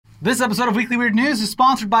This episode of Weekly Weird News is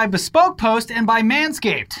sponsored by Bespoke Post and by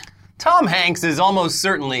Manscaped. Tom Hanks is almost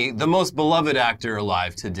certainly the most beloved actor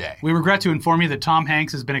alive today. We regret to inform you that Tom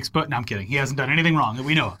Hanks has been exposed. No, I'm kidding. He hasn't done anything wrong that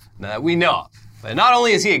we know of. That we know of. But not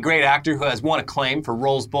only is he a great actor who has won acclaim for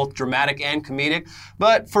roles both dramatic and comedic,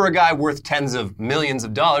 but for a guy worth tens of millions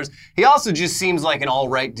of dollars, he also just seems like an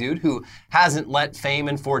all-right dude who hasn't let fame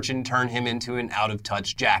and fortune turn him into an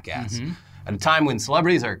out-of-touch jackass. Mm-hmm. At a time when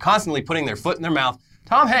celebrities are constantly putting their foot in their mouth,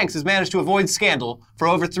 Tom Hanks has managed to avoid scandal for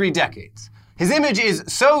over 3 decades. His image is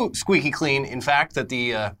so squeaky clean, in fact, that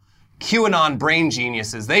the QAnon brain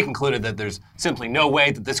geniuses, they concluded that there's simply no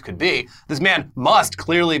way that this could be. This man must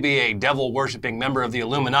clearly be a devil-worshipping member of the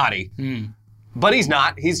Illuminati. But he's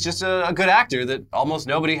not. He's just a good actor that almost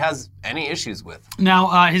nobody has any issues with.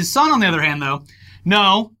 Now, his son, on the other hand, though,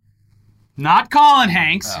 no, not Colin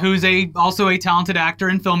Hanks, who's also a talented actor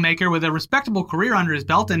and filmmaker with a respectable career under his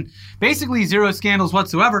belt and basically zero scandals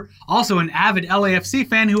whatsoever. Also an avid LAFC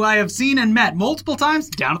fan who I have seen and met multiple times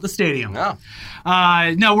down at the stadium. No.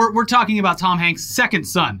 No, we're talking about Tom Hanks' second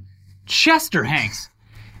son, Chester Hanks,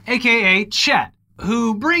 a.k.a. Chet,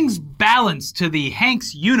 who brings balance to the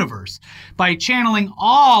Hanks universe by channeling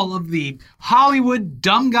all of the Hollywood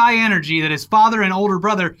dumb guy energy that his father and older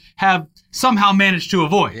brother have somehow managed to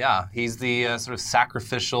avoid. Yeah, he's the sort of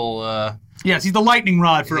sacrificial... Yes, he's the lightning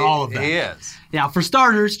rod for all of that. He is. Now, for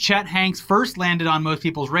starters, Chet Hanks first landed on most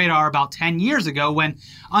people's radar about 10 years ago when,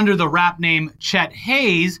 under the rap name Chet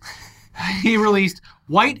Hayes, he released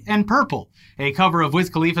White and Purple, a cover of Wiz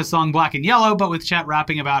Khalifa's song Black and Yellow, but with Chet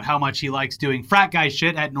rapping about how much he likes doing frat guy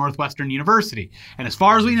shit at Northwestern University. And as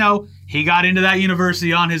far as we know, he got into that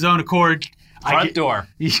university on his own accord. Front door.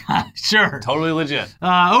 Yeah, sure. Totally legit.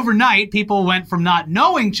 Overnight, people went from not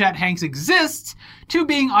knowing Chet Hanks exists to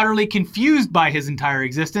being utterly confused by his entire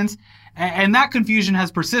existence, and that confusion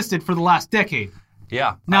has persisted for the last decade.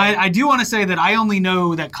 Yeah. Now, I do want to say that I only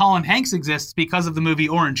know that Colin Hanks exists because of the movie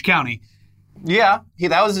Orange County. Yeah,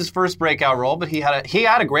 that was his first breakout role, but he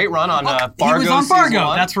had a great run on Fargo. He was on Fargo. Season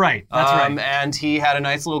 1. That's right. That's right. And he had a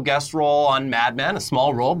nice little guest role on Mad Men, a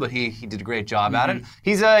small role, but he did a great job at it.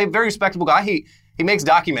 He's a very respectable guy. He makes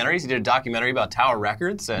documentaries. He did a documentary about Tower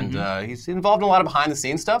Records, and he's involved in a lot of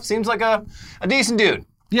behind-the-scenes stuff. Seems like a decent dude.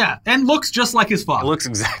 Yeah, and looks just like his father. Looks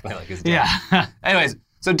exactly like his dad. Yeah. Anyways,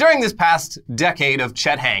 so during this past decade of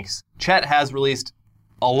Chet Hanks, Chet has released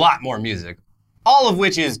a lot more music, all of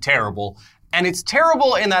which is terrible. And it's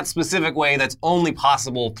terrible in that specific way that's only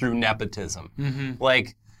possible through nepotism.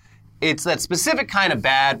 Like, it's that specific kind of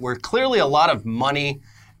bad where clearly a lot of money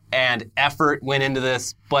and effort went into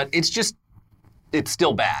this, but it's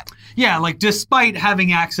still bad. Yeah, like despite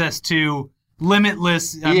having access to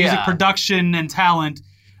limitless music production and talent,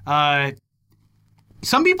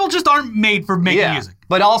 some people just aren't made for making music.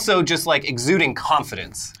 But also just like exuding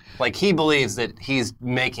confidence. Like, he believes that he's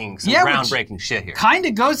making some groundbreaking shit here. Kind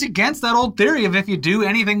of goes against that old theory of if you do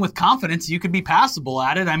anything with confidence, you could be passable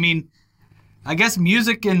at it. I mean, I guess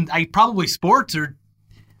music and probably sports are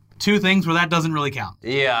two things where that doesn't really count.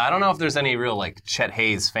 Yeah, I don't know if there's any real, like, Chet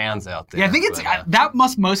Hayes fans out there. Yeah, I think it's that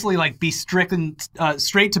must mostly, like, be straight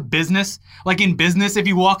to business. Like, in business, if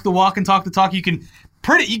you walk the walk and talk the talk, you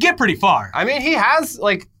get pretty far. I mean, he has,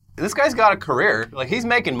 like... This guy's got a career. Like, he's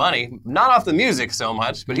making money. Not off the music so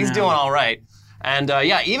much, but he's doing all right. And,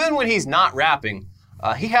 even when he's not rapping,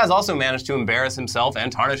 he has also managed to embarrass himself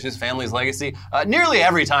and tarnish his family's legacy nearly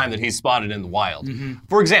every time that he's spotted in the wild.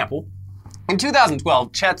 For example, in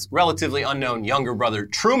 2012, Chet's relatively unknown younger brother,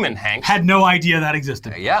 Truman Hanks... Had no idea that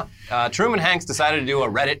existed. Truman Hanks decided to do a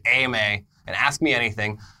Reddit AMA and Ask Me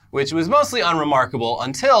Anything, which was mostly unremarkable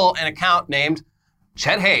until an account named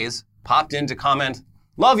Chet Hayes popped in to comment...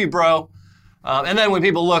 Love you, bro. And then when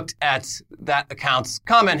people looked at that account's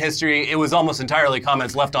comment history, it was almost entirely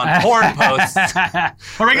comments left on porn posts. A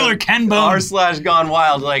regular Ken Bone. r/Gone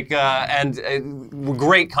Wild, and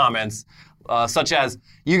great comments, such as,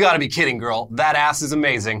 you gotta be kidding, girl. That ass is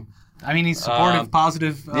amazing. I mean, he's supportive,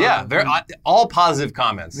 positive. All positive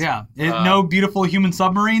comments. Yeah. No beautiful human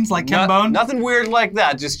submarines like Ken Bone? Nothing weird like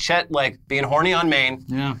that. Just Chet, being horny on Maine.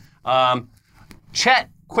 Yeah. Chet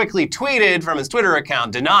quickly tweeted from his Twitter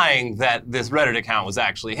account denying that this Reddit account was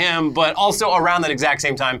actually him, but also around that exact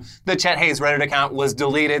same time, the Chet Hayes Reddit account was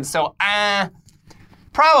deleted, so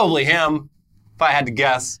probably him, if I had to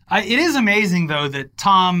guess. It is amazing, though, that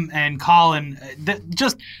Tom and Colin,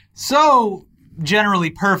 just so generally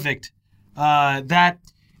perfect, that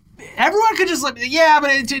everyone could just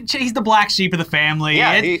he's the black sheep of the family.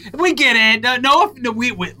 Yeah, we get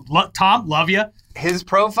it. Tom, love you. His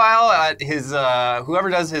profile, whoever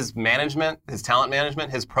does his management, his talent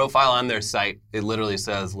management, his profile on their site, it literally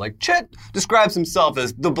says, like, Chet describes himself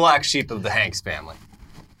as the black sheep of the Hanks family.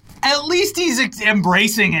 At least he's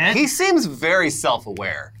embracing it. He seems very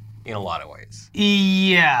self-aware in a lot of ways.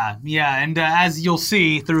 Yeah, and as you'll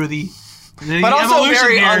see through the but also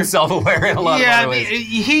very here, unself-aware in a lot of other ways.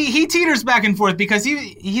 He teeters back and forth because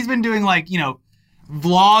he's been doing like,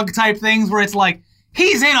 vlog type things where it's like,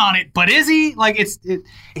 he's in on it, but is he? Like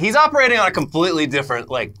he's operating on a completely different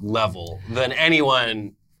level than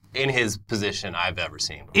anyone in his position I've ever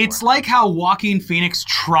seen before. It's like how Joaquin Phoenix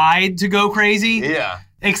tried to go crazy. Yeah.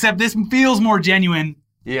 Except this feels more genuine.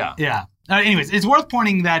 Yeah. Yeah. Anyways, it's worth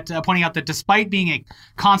pointing out that despite being a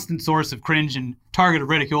constant source of cringe and target of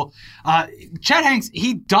ridicule, Chet Hanks,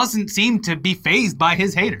 he doesn't seem to be fazed by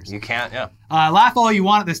his haters. You can't, yeah. Laugh all you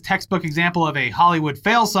want at this textbook example of a Hollywood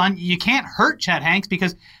fail son. You can't hurt Chet Hanks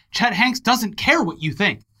because Chet Hanks doesn't care what you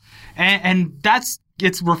think. And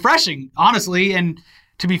it's refreshing, honestly. And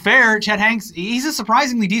to be fair, Chet Hanks, he's a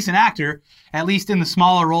surprisingly decent actor, at least in the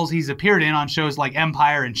smaller roles he's appeared in on shows like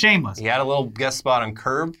Empire and Shameless. He had a little guest spot on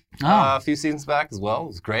Curb a few seasons back as well. It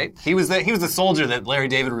was great. He was the soldier that Larry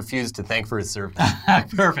David refused to thank for his service.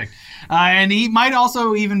 Perfect. And he might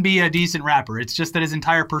also even be a decent rapper. It's just that his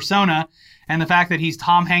entire persona and the fact that he's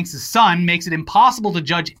Tom Hanks' son makes it impossible to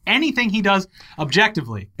judge anything he does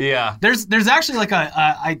objectively. Yeah. There's actually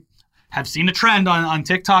I have seen a trend on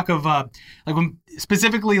TikTok of when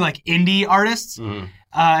specifically indie artists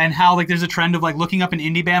and how there's a trend of looking up an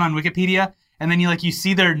indie band on Wikipedia and then you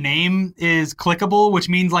see their name is clickable, which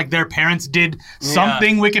means their parents did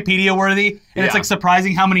something Wikipedia worthy, and it's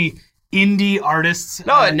surprising how many indie artists.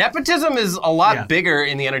 No, nepotism is a lot bigger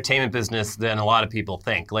in the entertainment business than a lot of people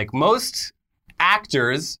think. Most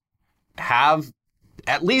actors have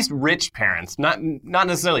at least rich parents, not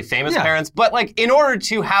necessarily famous parents, but in order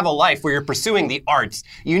to have a life where you're pursuing the arts,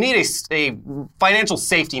 you need a financial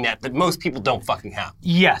safety net that most people don't fucking have.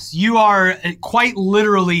 Yes, you are quite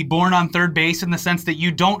literally born on third base in the sense that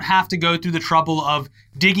you don't have to go through the trouble of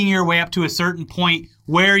digging your way up to a certain point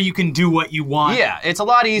where you can do what you want. Yeah, it's a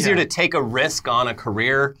lot easier to take a risk on a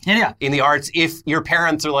career in the arts if your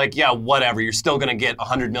parents are whatever, you're still going to get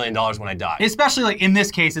 $100 million when I die. Especially in this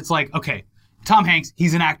case, it's okay, Tom Hanks,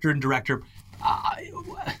 he's an actor and director.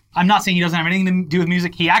 I'm not saying he doesn't have anything to do with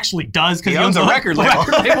music. He actually does because he owns a record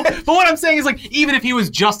label. But what I'm saying is even if he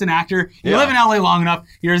was just an actor, you live in LA long enough,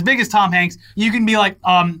 you're as big as Tom Hanks, you can be I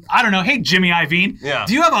don't know, hey Jimmy Iovine,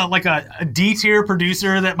 do you have a D-tier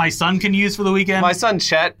producer that my son can use for the weekend? My son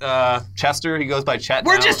Chet, Chester, he goes by Chet.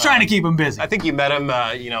 We're just trying to keep him busy. I think you met him,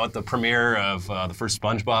 at the premiere of the first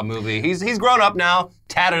SpongeBob movie. He's grown up now,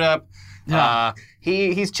 tatted up. Yeah.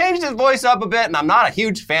 He's changed his voice up a bit, and I'm not a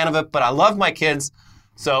huge fan of it, but I love my kids.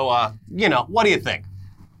 So, what do you think?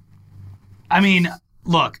 I mean,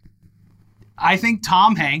 look, I think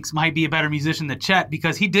Tom Hanks might be a better musician than Chet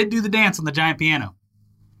because he did do the dance on the giant piano.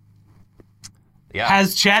 Yeah.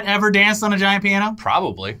 Has Chet ever danced on a giant piano?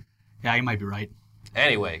 Probably. Yeah, you might be right.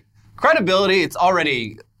 Anyway, credibility, it's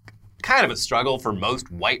already kind of a struggle for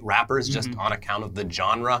most white rappers just on account of the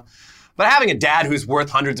genre. But having a dad who's worth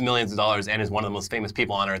hundreds of millions of dollars and is one of the most famous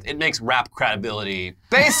people on earth, it makes rap credibility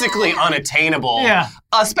basically unattainable. Yeah.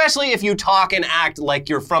 Especially if you talk and act like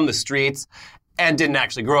you're from the streets and didn't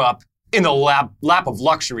actually grow up in the lap of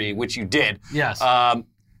luxury, which you did. Yes.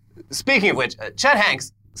 Speaking of which, Chet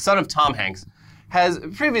Hanks, son of Tom Hanks, has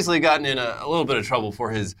previously gotten in a little bit of trouble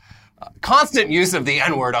for his constant use of the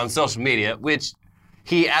N-word on social media, which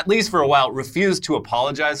he, at least for a while, refused to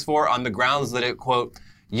apologize for on the grounds that it, quote,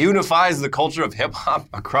 unifies the culture of hip-hop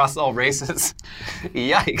across all races.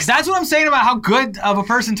 Yikes. That's what I'm saying about how good of a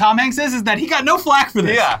person Tom Hanks is that he got no flack for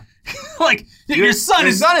this. Yeah. Your son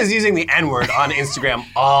is using the N-word on Instagram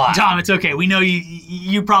a lot. Tom, it's okay. We know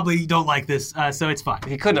you probably don't like this, so it's fine.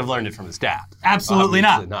 He couldn't have learned it from his dad. Absolutely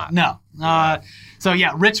not. No. So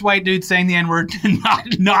yeah, rich white dude saying the N-word,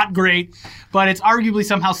 not great, but it's arguably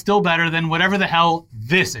somehow still better than whatever the hell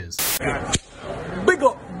this is.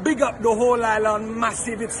 Big up the whole island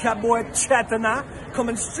massive. It's your boy Chet,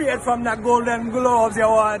 coming straight from the Golden Globes, you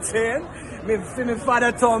want saying? Me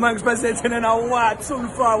father Tom Hanks presenting in a what soon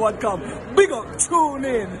forward come. Big up, tune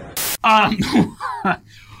in.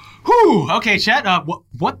 Whew, okay, Chet,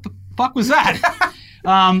 what the fuck was that?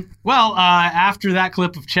 After that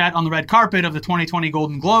clip of Chet on the red carpet of the 2020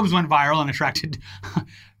 Golden Globes went viral and attracted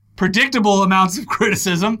predictable amounts of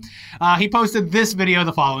criticism, he posted this video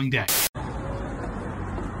the following day.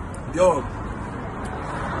 Yo,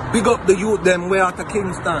 big up the youth them way out of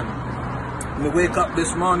Kingston. Me wake up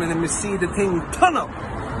this morning and me see the thing turn up.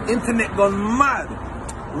 Internet gone mad.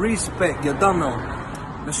 Respect, you don't know.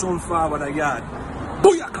 Me soon forward a yard.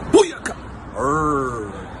 Booyaka, booyaka.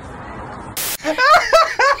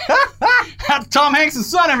 That's Tom Hanks'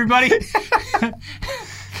 son, everybody.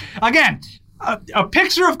 Again, a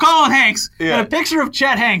picture of Colin Hanks and a picture of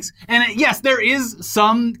Chet Hanks. And yes, there is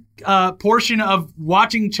some portion of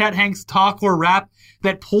watching Chet Hanks talk or rap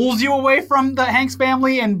that pulls you away from the Hanks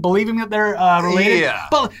family and believing that they're related. Yeah.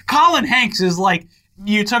 But Colin Hanks is like,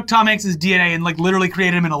 you took Tom Hanks' DNA and like literally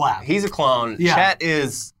created him in a lab. He's a clone. Yeah. Chet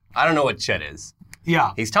is, I don't know what Chet is.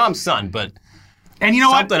 Yeah. He's Tom's son, but and you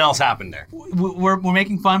know something else happened there. We're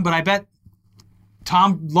making fun, but I bet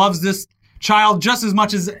Tom loves this child just as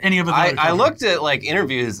much as any of the other I looked at like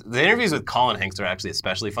interviews. The interviews with Colin Hanks are actually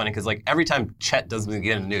especially funny because like every time Chet doesn't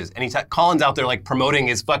get in the news, anytime Colin's out there like promoting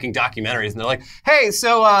his fucking documentaries, and they're like, "Hey,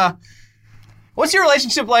 so what's your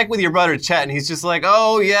relationship like with your brother Chet?" And he's just like,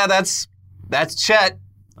 "Oh yeah, that's Chet.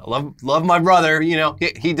 I love my brother. You know,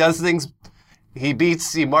 he does things. He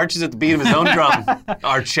marches at the beat of his own drum."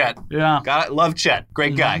 Our Chet. Yeah. Love Chet.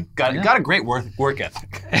 Great guy. Got a great work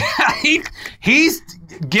ethic. He's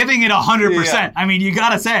giving it 100%. Yeah. I mean, you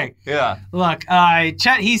gotta say. Yeah. Look,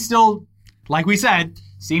 Chet, he's still, like we said,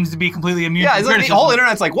 seems to be completely immune Yeah, to it's like the criticism. whole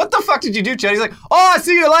internet's like, "What the fuck did you do, Chet?" He's like, "Oh, I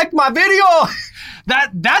see you liked my video."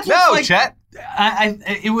 That's No, what's like, Chet.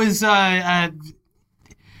 It was.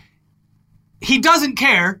 He doesn't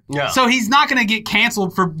care, so he's not going to get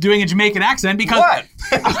canceled for doing a Jamaican accent because What?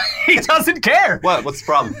 he doesn't care. What's the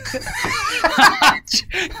problem?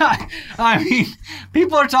 I mean,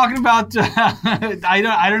 people are talking about.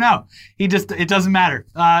 I don't know. It doesn't matter.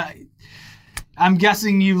 I'm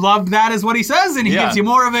guessing you loved that, is what he says, and he gives you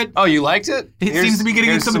more of it. Oh, you liked it? It seems to be getting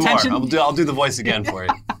here's some attention. more. I'll do the voice again for you.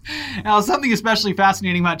 Now, something especially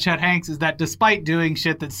fascinating about Chet Hanks is that despite doing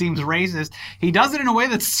shit that seems racist, he does it in a way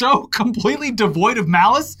that's so completely devoid of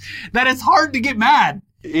malice that it's hard to get mad.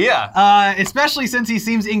 Yeah. Especially since he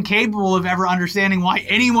seems incapable of ever understanding why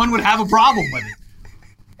anyone would have a problem with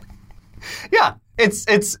it. Yeah.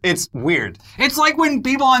 It's weird. It's like when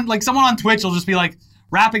people someone on Twitch will just be like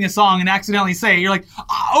rapping a song and accidentally say it. You're like,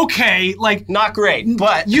 okay, like Not great,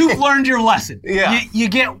 but you've learned your lesson. Yeah. You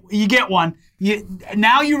get one.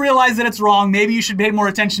 Now you realize that it's wrong. Maybe you should pay more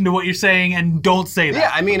attention to what you're saying and don't say that.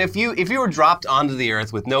 Yeah, I mean, if you were dropped onto the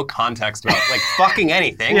earth with no context about like fucking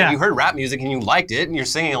anything, and you heard rap music and you liked it and you're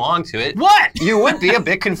singing along to it, what? You would be a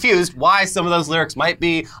bit confused why some of those lyrics might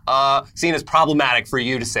be seen as problematic for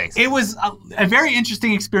you to say. It was a very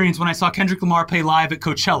interesting experience when I saw Kendrick Lamar play live at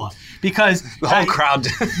Coachella because The whole crowd.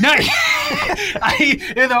 No,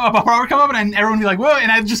 a bar would come up and everyone would be like, "Whoa!"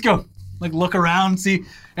 and I'd just go like look around, see.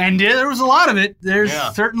 And there was a lot of it. There's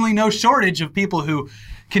certainly no shortage of people who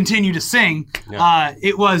continue to sing. Yeah.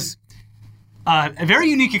 It was a very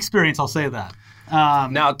unique experience, I'll say that.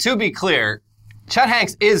 Now, to be clear, Chet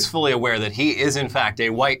Hanks is fully aware that he is, in fact, a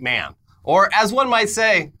white man. Or, as one might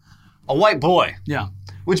say, a white boy. Yeah.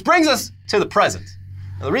 Which brings us to the present.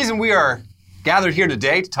 Now, the reason we are gathered here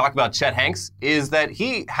today to talk about Chet Hanks is that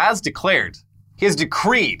he has declared, he has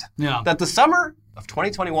decreed that the summer of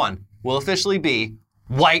 2021 will officially be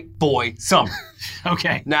White Boy Summer.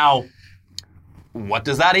 Okay. Now, what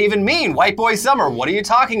does that even mean? White Boy Summer. What are you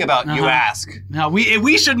talking about, you ask? No,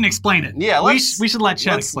 we shouldn't explain it. Yeah, we should let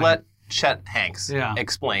Chet explain let Chet Hanks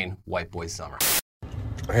explain White Boy Summer.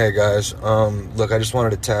 Hey guys, look, I just wanted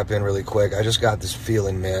to tap in really quick. I just got this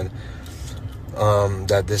feeling, man,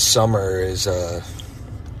 that this summer is,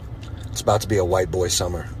 it's about to be a white boy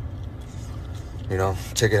summer. You know,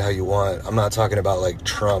 take it how you want. I'm not talking about like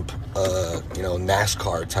Trump,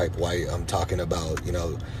 NASCAR type white. I'm talking about,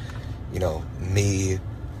 me,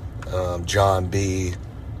 John B.,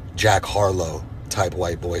 Jack Harlow type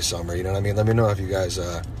white boy summer. You know what I mean? Let me know if you guys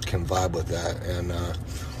can vibe with that and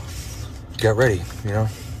get ready,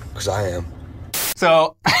 because I am.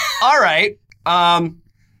 So, all right,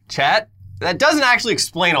 Chet, that doesn't actually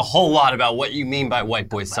explain a whole lot about what you mean by white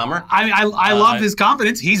boy summer. I love his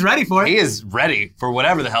confidence. He's ready for it. He is ready for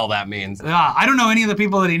whatever the hell that means. I don't know any of the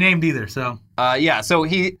people that he named either, so. So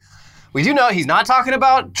we do know he's not talking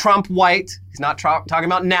about Trump white. He's not talking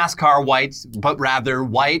about NASCAR white, but rather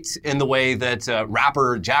white in the way that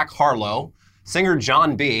rapper Jack Harlow, singer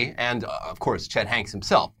John B., and of course Chet Hanks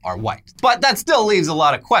himself are white. But that still leaves a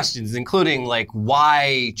lot of questions, including like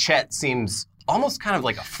why Chet seems almost kind of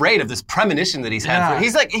like afraid of this premonition that he's had.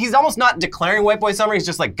 He's almost not declaring white boy summer. He's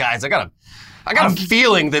just like, guys, I got a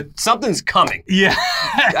feeling that something's coming. Yeah.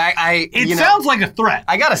 It sounds like a threat.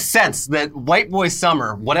 I got a sense that white boy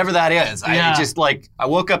summer, whatever that is, I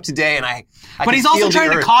woke up today and But he's also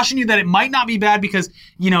trying to caution you that it might not be bad because,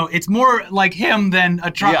 it's more like him than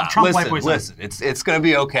a Trump white boy summer. Listen, it's going to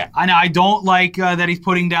be okay. I know. I don't like that he's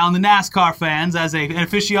putting down the NASCAR fans as an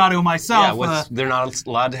aficionado myself. Yeah, they're not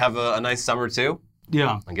allowed to have a nice summer too?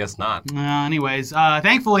 Yeah. I guess not. Anyways,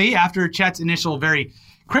 thankfully, after Chet's initial very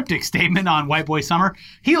cryptic statement on white boy summer,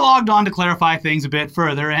 he logged on to clarify things a bit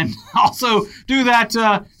further and also do that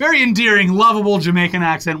very endearing, lovable Jamaican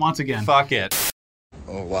accent once again. Fuck it.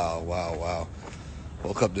 Oh, wow.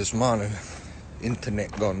 Woke up this morning,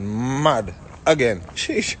 internet gone mad again.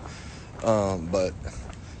 Sheesh. But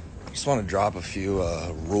just want to drop a few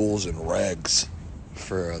rules and regs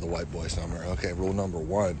for the white boy summer. Okay, rule number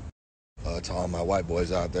 1, to all my white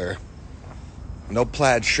boys out there, no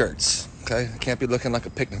plaid shirts. Okay, I can't be looking like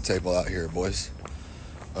a picnic table out here, boys.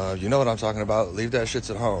 You know what I'm talking about. Leave that shit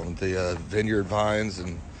at home. The Vineyard Vines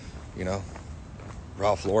and,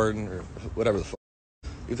 Ralph Lauren or whatever the fuck.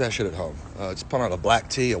 Leave that shit at home. Just put on a black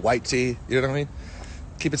tee, a white tee. You know what I mean?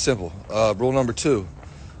 Keep it simple. Rule number 2,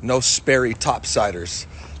 no Sperry topsiders.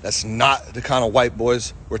 That's not the kind of white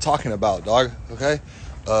boys we're talking about, dog. Okay?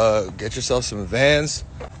 Get yourself some Vans,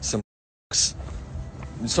 some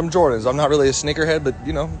Jordans. I'm not really a sneakerhead, but,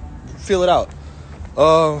 feel it out.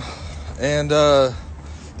 And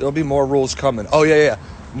there'll be more rules coming. Oh, yeah.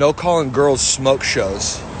 No calling girls smoke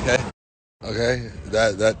shows. Okay?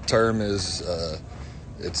 That term is,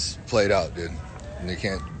 it's played out, dude. And you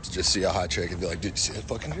can't just see a hot chick and be like, dude, you see that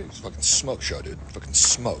fucking smoke show, dude. Fucking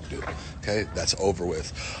smoke, dude. Okay? That's over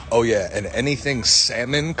with. Oh, yeah. And anything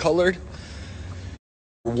salmon colored,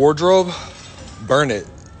 wardrobe, burn it.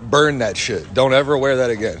 Burn that shit. Don't ever wear that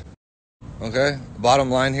again. Okay?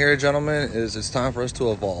 Bottom line here, gentlemen, is it's time for us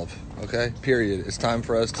to evolve. Okay? Period. It's time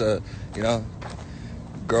for us to,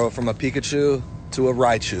 grow from a Pikachu to a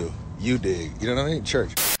Raichu. You dig. You know what I mean?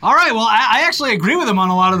 Church. All right. Well, I actually agree with him on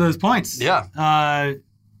a lot of those points. Yeah.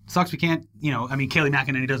 Sucks we can't, Kayleigh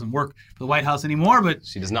McEnany doesn't work for the White House anymore, but...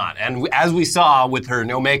 She does not. And as we saw with her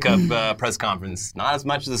no makeup press conference, not as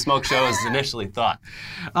much of the smoke show as initially thought.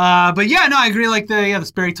 But yeah, no, I agree. Like the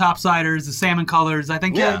Sperry topsiders, the salmon colors. I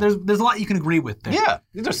think there's a lot you can agree with there. Yeah,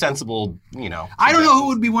 these are sensible, I don't know who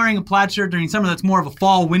would be wearing a plaid shirt during summer. That's more of a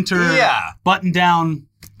fall, winter, button-down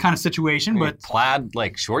kind of situation. But plaid,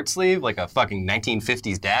 like short sleeve, like a fucking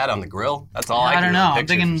 1950s dad on the grill. That's all I can don't know.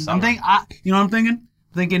 You know what I'm thinking?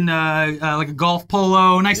 Thinking like a golf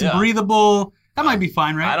polo, nice and breathable. That might be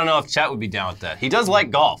fine, right? I don't know if Chet would be down with that. He does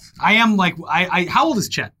like golf. I am like, how old is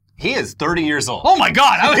Chet? He is 30 years old. Oh my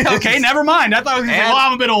God. Okay, never mind. I thought I was going to say,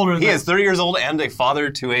 I'm a bit older than He that. is 30 years old and a father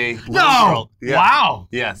to a little girl. Yeah. Wow.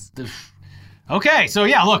 Yes. Okay, so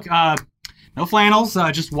yeah, look, no flannels,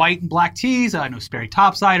 just white and black tees, no Sperry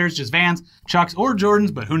topsiders, just Vans, Chucks, or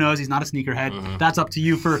Jordans, but who knows? He's not a sneakerhead. Mm-hmm. That's up to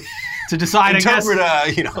you to decide, interpret,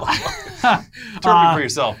 I guess. Interpret for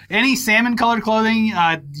yourself. Any salmon-colored clothing,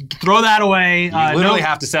 throw that away. You literally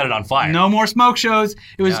have to set it on fire. No more smoke shows.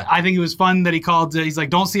 I think it was fun that he called, he's like,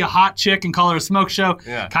 don't see a hot chick and call her a smoke show.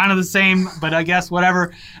 Yeah. Kind of the same, but I guess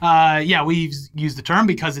whatever. We've used the term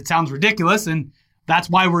because it sounds ridiculous, and that's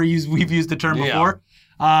why we've used the term before.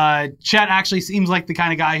 Chet actually seems like the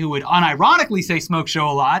kind of guy who would unironically say smoke show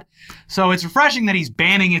a lot. So it's refreshing that he's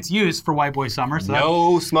banning its use for White Boy Summer. So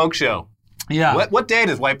no smoke show. Yeah. What day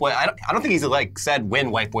does White Boy... I don't think he's said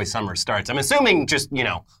when White Boy Summer starts. I'm assuming just,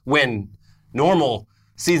 when normal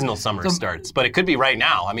seasonal summer starts. But it could be right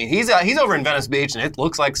now. I mean, he's over in Venice Beach and it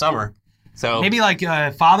looks like summer. So maybe like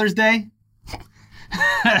Father's Day?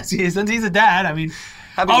 Since he's a dad, I mean...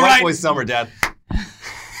 Happy White Boy Summer, Dad.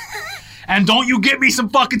 And don't you get me some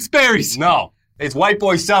fucking Sperry's. No. It's White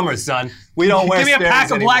Boy Summer, son. We don't wear Sperry's anymore. Give me a pack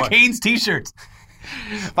of anymore. Black Hanes t-shirts.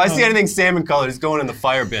 If I see anything salmon colored, it's going in the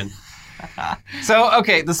fire bin. So,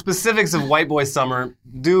 okay, the specifics of White Boy Summer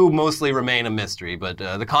do mostly remain a mystery, but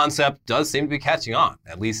the concept does seem to be catching on,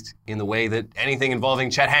 at least in the way that anything involving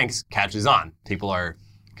Chet Hanks catches on. People are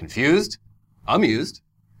confused, amused,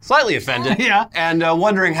 slightly offended, and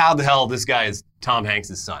wondering how the hell this guy is Tom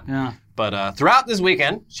Hanks' son. Yeah. But throughout this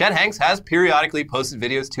weekend, Chet Hanks has periodically posted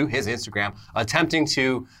videos to his Instagram attempting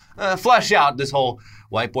to flesh out this whole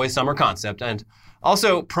White Boy Summer concept and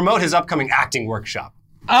also promote his upcoming acting workshop.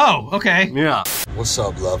 Oh, okay. Yeah. What's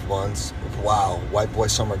up, loved ones? Wow, White Boy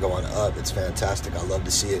Summer going up. It's fantastic. I love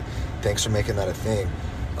to see it. Thanks for making that a thing.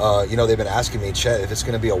 They've been asking me, Chet, if it's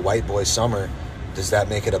going to be a White Boy Summer, does that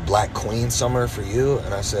make it a Black Queen Summer for you?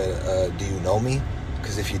 And I said, do you know me?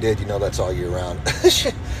 because if you did, you know that's all year round.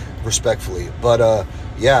 Respectfully. But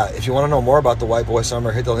yeah, if you want to know more about the White Boy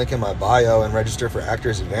Summer, hit the link in my bio and register for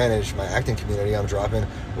Actors Advantage, my acting community I'm dropping,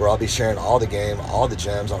 where I'll be sharing all the game, all the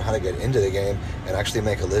gems on how to get into the game and actually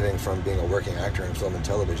make a living from being a working actor in film and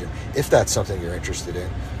television, if that's something you're interested in.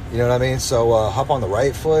 You know what I mean? So hop on the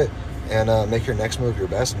right foot and make your next move your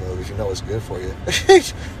best move if you know what's good for you.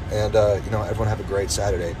 And, everyone have a great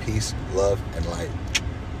Saturday. Peace, love, and light.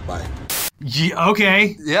 Bye. Yeah,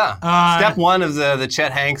 okay. Yeah. Step one of the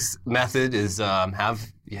Chet Hanks method is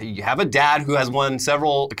you have a dad who has won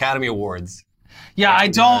several Academy Awards. Yeah, I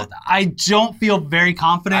don't feel very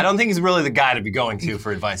confident. I don't think he's really the guy to be going to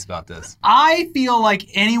for advice about this. I feel like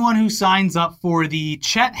anyone who signs up for the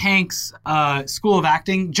Chet Hanks School of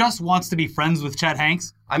Acting just wants to be friends with Chet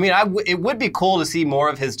Hanks. I mean, it would be cool to see more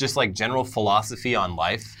of his just like general philosophy on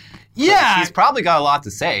life. Yeah. He's probably got a lot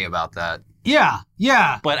to say about that. Yeah.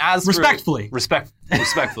 But as respectfully.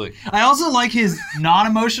 Respectfully. I also like his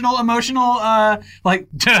non-emotional, like,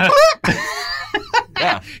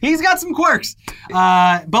 yeah. He's got some quirks.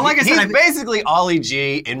 But like I said, he's basically Ollie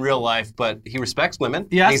G in real life, but he respects women.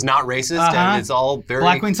 Yes. He's not racist, and it's all very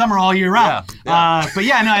Black Queen Summer all year round. Yeah. But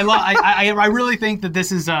yeah, no, I really think that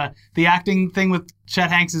this is the acting thing with Chet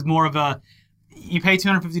Hanks is more of a you pay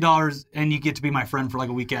 $250 and you get to be my friend for like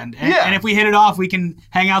a weekend. And if we hit it off, we can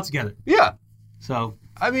hang out together. Yeah. So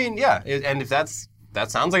I mean, yeah, and if that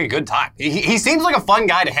sounds like a good time. He seems like a fun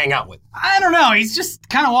guy to hang out with. I don't know. He's just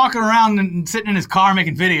kind of walking around and sitting in his car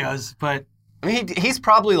making videos, but I mean, he's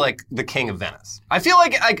probably like the king of Venice. I feel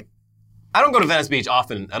like I don't go to Venice Beach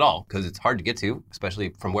often at all because it's hard to get to, especially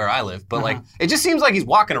from where I live. But like, it just seems like he's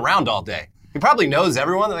walking around all day. He probably knows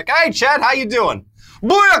everyone. They're like, "Hey, Chet, how you doing?"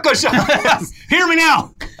 Booyakasha! Hear me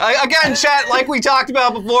now. Again, Chet, like we talked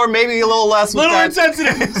about before, maybe a little less. Little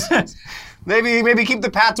insensitive. Maybe keep the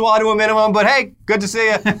patois to a minimum. But hey, good to see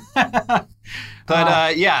you.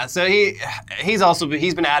 But yeah, so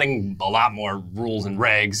he's been adding a lot more rules and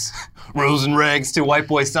regs to White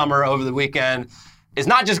Boy Summer over the weekend. It's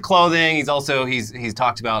not just clothing. He's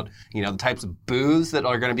talked about the types of booze that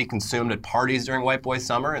are going to be consumed at parties during White Boy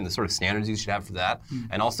Summer and the sort of standards you should have for that,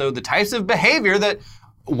 and also the types of behavior that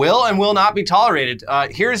will and will not be tolerated.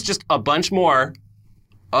 Here's just a bunch more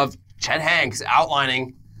of Chet Hanks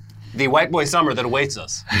outlining the White Boy Summer that awaits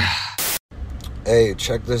us. Hey,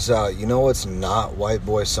 check this out. You know what's not White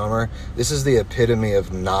Boy Summer? This is the epitome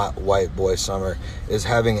of not White Boy Summer, is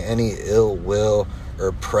having any ill will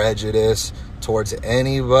or prejudice towards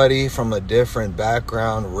anybody from a different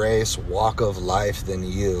background, race, walk of life than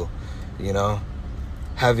you.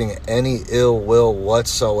 Having any ill will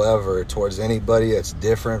whatsoever towards anybody that's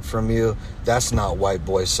different from you, that's not White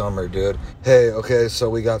Boy Summer, dude. Hey, okay, so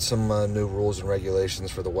we got some new rules and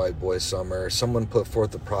regulations for the White Boy Summer. Someone put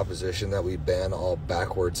forth the proposition that we ban all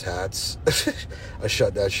backwards hats. I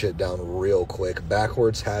shut that shit down real quick.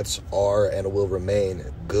 Backwards hats are and will remain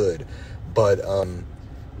good. But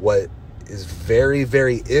what is very,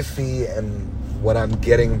 very iffy and what I'm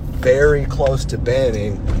getting very close to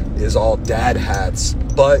banning is all dad hats,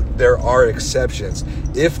 but there are exceptions.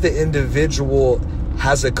 If the individual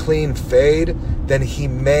has a clean fade, then he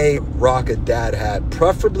may rock a dad hat,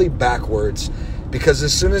 preferably backwards, because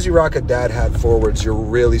as soon as you rock a dad hat forwards, you're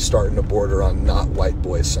really starting to border on not White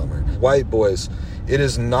Boy Summer. White boys, it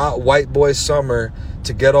is not White Boy Summer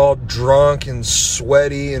to get all drunk and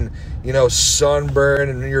sweaty and sunburn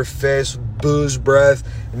and in your face with booze breath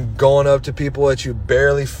and going up to people that you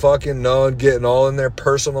barely fucking know and getting all in their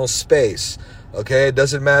personal space. Okay, it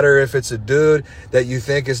doesn't matter if it's a dude that you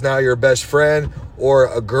think is now your best friend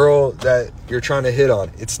or a girl that you're trying to hit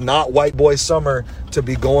on. It's not White Boy Summer to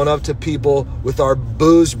be going up to people with our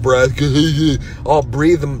booze breath, all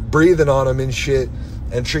breathing on them and shit,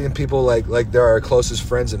 and treating people like they're our closest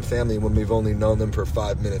friends and family when we've only known them for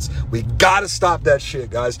 5 minutes. We gotta stop that shit,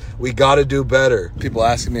 guys. We gotta do better. People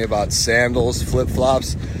asking me about sandals,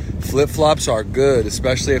 flip-flops. Flip-flops are good,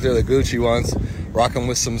 especially if they're the Gucci ones. Rock them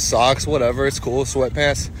with some socks, whatever. It's cool.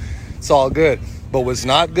 Sweatpants. It's all good. But what's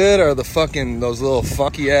not good are those little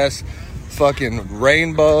funky-ass fucking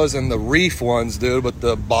rainbows and the reef ones, dude, with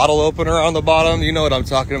the bottle opener on the bottom. You know what I'm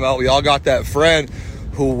talking about. We all got that friend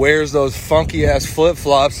who wears those funky ass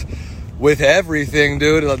flip-flops with everything,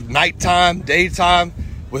 dude. Nighttime, daytime,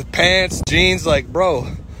 with pants, jeans. Like,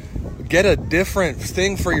 bro, get a different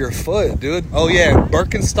thing for your foot, dude. Oh yeah,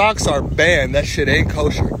 Birkenstocks are banned. That shit ain't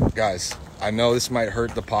kosher. Guys, I know this might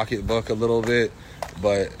hurt the pocketbook a little bit,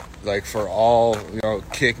 but like for all,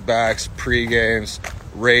 kickbacks, pre-games,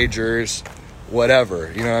 ragers,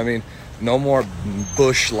 whatever, you know what I mean? No more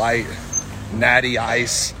Busch Light, Natty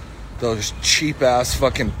Ice, those cheap-ass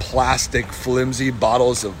fucking plastic flimsy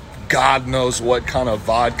bottles of God knows what kind of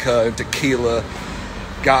vodka and tequila.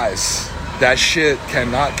 Guys, that shit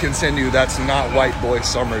cannot continue. That's not white boy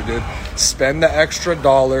summer, dude. Spend the extra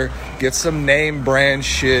 $1, get some name brand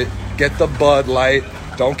shit, get the Bud Light,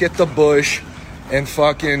 don't get the Bush, and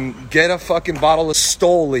fucking get a fucking bottle of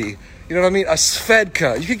Stoli. You know what I mean? A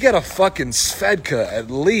Svedka. You could get a fucking Svedka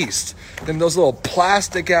at least than those little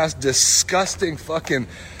plastic-ass, disgusting fucking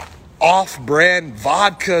off-brand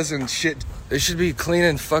vodkas and shit. They should be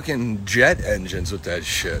cleaning fucking jet engines with that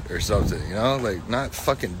shit or something, you know? Like, not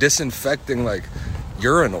fucking disinfecting, like,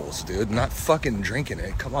 urinals, dude. Not fucking drinking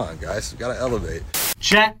it. Come on, guys. We gotta elevate.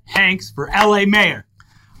 Chet Hanks for LA mayor.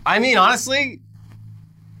 I mean, honestly,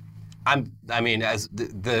 as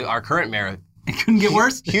our current mayor, It couldn't get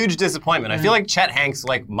worse? huge disappointment. I feel like Chet Hanks,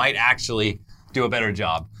 like, might actually do a better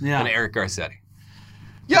job Yeah. than Eric Garcetti.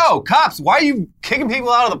 Yo, cops, why are you kicking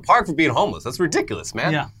people out of the park for being homeless? That's ridiculous,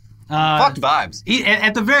 man. Yeah. Fucked vibes.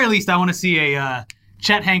 At the very least, I want to see a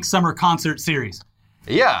Chet Hanks summer concert series.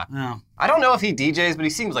 Yeah. No. I don't know if he DJs, but he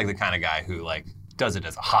seems like the kind of guy who, like, does it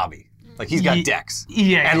as a hobby. Like, he's got decks.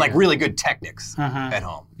 Yeah. And, like, really good technics at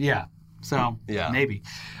home. Yeah. So, Yeah. maybe.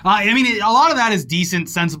 I mean, a lot of that is decent,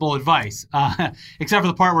 sensible advice, except for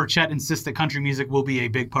the part where Chet insists that country music will be a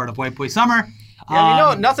big part of White Boy Summer.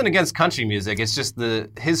 Yeah, nothing against country music. It's just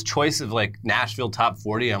his choice of, like, Nashville Top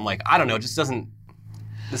 40. I'm like, I don't know, it just doesn't...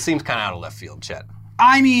 This seems kind of out of left field, Chet.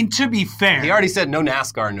 I mean, to be fair, He already said no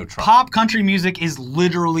NASCAR and no Trump. pop country music is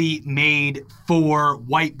literally made for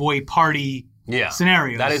white boy party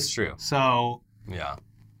scenarios. That is true. So, Yeah.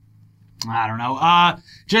 I don't know.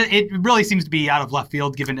 It really seems to be out of left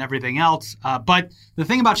field given everything else. But the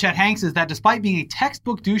thing about Chet Hanks is that despite being a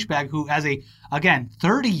textbook douchebag who, as a, again,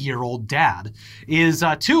 30-year-old dad, is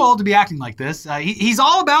too old to be acting like this, he's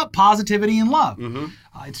all about positivity and love. Mm-hmm.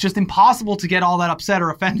 It's just impossible to get all that upset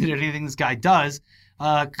or offended at anything this guy does.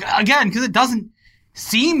 Again, because it doesn't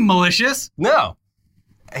seem malicious. No.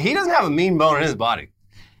 He doesn't have a mean bone in his body.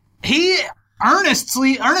 He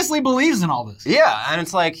earnestly believes in all this. Yeah, and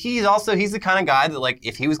it's like, he's the kind of guy that, like,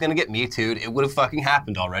 if he was going to get Me Too'd, it would have fucking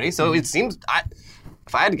happened already. So it seems,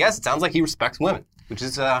 if I had to guess, it sounds like he respects women, which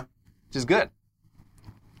is good.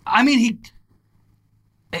 I mean,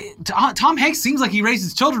 Tom Hanks seems like he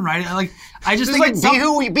raises children right. Like, I just think like,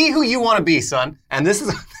 be who you want to be, son. And this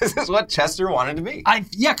is what Chester wanted to be.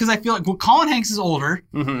 Because I feel like Colin Hanks is older.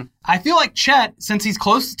 Mm-hmm. I feel like Chet, since he's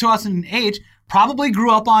close to us in age, probably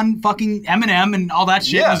grew up on fucking Eminem and all that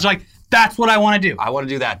shit. Yeah. And was like, that's what I want to do. I want to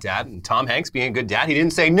do that, Dad. And Tom Hanks, being a good dad, he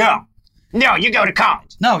didn't say no, you go to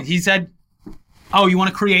college. No, he said, oh, you want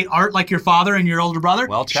to create art like your father and your older brother?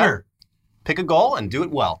 Well, Chet, sure. Pick a goal and do it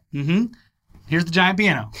well. Mm-hmm. Here's the giant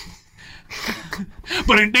piano.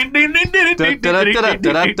 But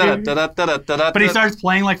he starts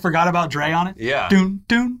playing like Forgot About Dre on it. Yeah. Doon,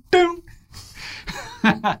 doon, doon.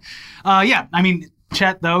 Yeah, I mean,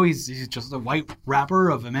 Chet, though, he's just a white rapper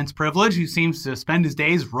of immense privilege who seems to spend his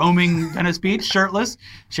days roaming Venice Beach shirtless,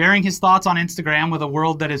 sharing his thoughts on Instagram with a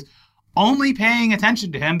world that is only paying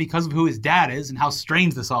attention to him because of who his dad is and how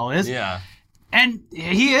strange this all is. Yeah. And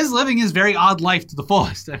he is living his very odd life to the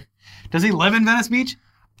fullest. Does he live in Venice Beach?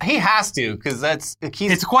 He has to, because it's a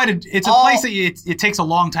place that it takes a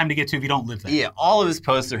long time to get to if you don't live there. Yeah, all of his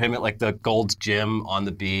posts are him at, like, the Gold's Gym on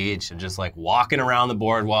the beach and just, like, walking around the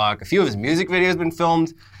boardwalk. A few of his music videos have been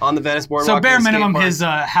filmed on the Venice boardwalk. So bare minimum, his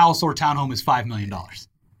house or townhome is $5 million.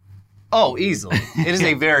 Oh, easily. It is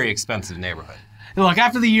a very expensive neighborhood. Look,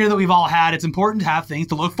 after the year that we've all had, it's important to have things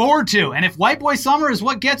to look forward to. And if White Boy Summer is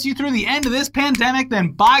what gets you through the end of this pandemic,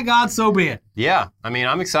 then by God, so be it. Yeah, I mean,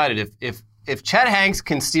 I'm excited. If Chet Hanks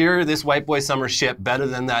can steer this White Boy Summer ship better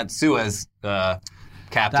than that Suez captain.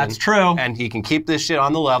 That's true. And he can keep this shit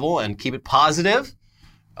on the level and keep it positive,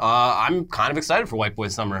 I'm kind of excited for White Boy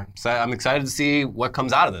Summer. So I'm excited to see what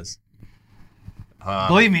comes out of this.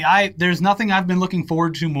 Believe me, there's nothing I've been looking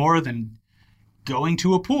forward to more than going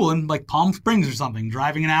to a pool in, like, Palm Springs or something,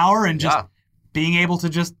 driving an hour and just being able to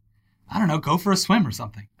just, I don't know, go for a swim or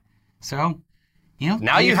something. So... You know,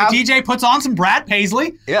 now if a DJ puts on some Brad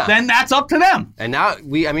Paisley, then that's up to them. And now,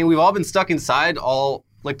 we've all been stuck inside all,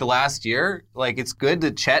 like, the last year. Like, it's good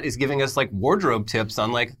that Chet is giving us, like, wardrobe tips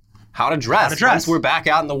on, like, how to dress once we're back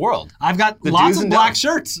out in the world. I've got lots of black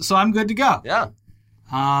shirts, so I'm good to go. Yeah.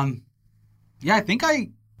 Yeah, I think I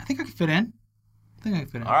can fit in. All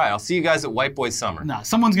right, I'll see you guys at White Boy Summer. No,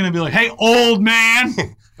 someone's going to be like, hey, old man.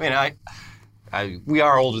 I mean, we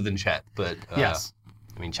are older than Chet, but... yes.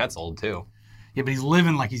 I mean, Chet's old, too. Yeah, but he's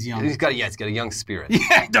living like he's young. He's got a young spirit.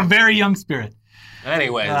 Yeah, a very young spirit.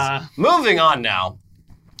 Anyways, moving on now.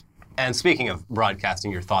 And speaking of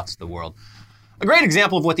broadcasting your thoughts to the world, a great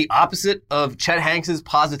example of what the opposite of Chet Hanks's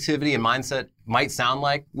positivity and mindset might sound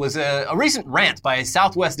like was a recent rant by a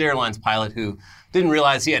Southwest Airlines pilot who didn't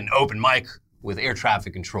realize he had an open mic with air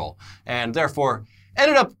traffic control, and therefore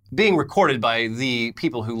ended up being recorded by the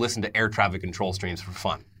people who listen to air traffic control streams for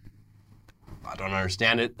fun. I don't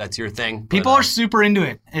understand it. That's your thing. People are super into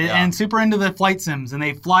it and super into the flight sims, and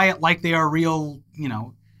they fly it like they are real,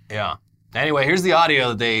 Yeah. Anyway, here's the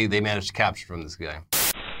audio that they managed to capture from this guy.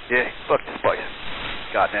 Yeah, fuck this place.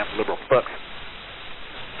 Goddamn liberal fucks.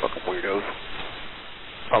 Fucking weirdos.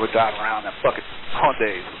 Probably driving around them fucking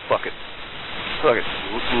Hyundais with fucking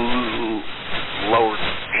lower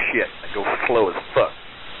shit that go slow as fuck.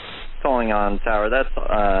 Calling on tower, that's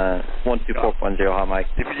 124.0 hot mic.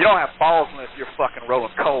 If you don't have balls unless you're fucking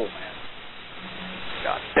rolling coal, man.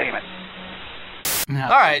 God damn it. Yeah.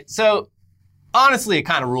 All right, so honestly, it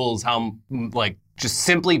kind of rules how, just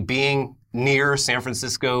simply being near San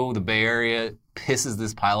Francisco, the Bay Area, pisses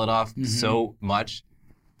this pilot off so much.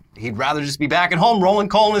 He'd rather just be back at home rolling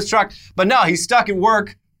coal in his truck. But no, he's stuck at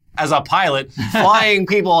work as a pilot, flying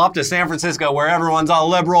people up to San Francisco where everyone's a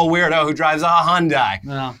liberal weirdo who drives a Hyundai.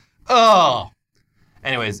 Yeah. Oh.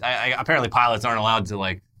 Anyways, apparently pilots aren't allowed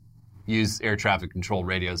to, use air traffic control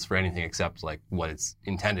radios for anything except, what it's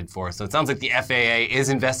intended for. So it sounds like the FAA is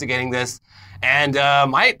investigating this and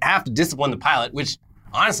might have to discipline the pilot, which,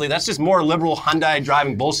 honestly, that's just more liberal Hyundai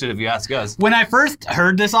driving bullshit if you ask us. When I first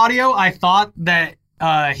heard this audio, I thought that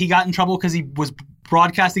he got in trouble because he was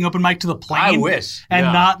broadcasting open mic to the plane. I wish.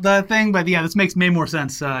 And not the thing. But yeah, this makes way more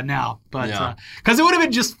sense now. But because it would have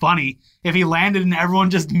been just funny if he landed and everyone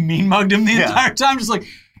just mean mugged him the entire time. Just like,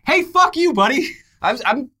 hey, fuck you, buddy.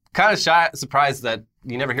 I'm kind of surprised that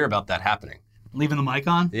you never hear about that happening. Leaving the mic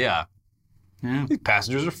on? Yeah. Yeah. These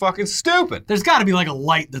passengers are fucking stupid. There's got to be a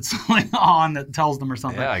light that's on that tells them or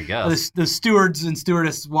something. Yeah, I guess. The stewards and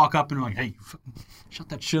stewardess walk up and are like, hey, shut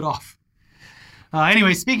that shit off.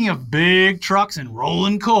 Anyway, speaking of big trucks and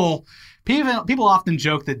rolling coal, people often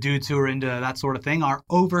joke that dudes who are into that sort of thing are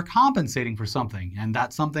overcompensating for something, and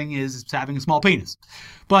that something is having a small penis.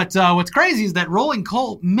 But what's crazy is that rolling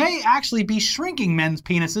coal may actually be shrinking men's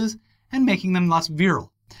penises and making them less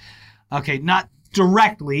virile. Okay, not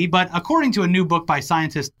directly, but according to a new book by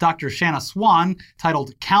scientist Dr. Shanna Swan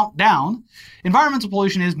titled Countdown, environmental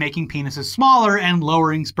pollution is making penises smaller and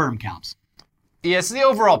lowering sperm counts. Yeah, so the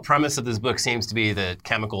overall premise of this book seems to be that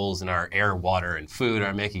chemicals in our air, water, and food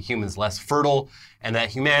are making humans less fertile, and that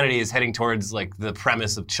humanity is heading towards the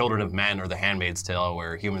premise of Children of Men or The Handmaid's Tale,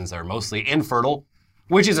 where humans are mostly infertile,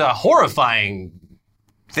 which is a horrifying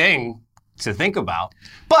thing to think about.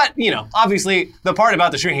 But, obviously, the part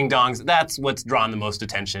about the shrinking dongs, that's what's drawn the most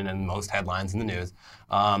attention and most headlines in the news.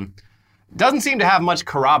 Doesn't seem to have much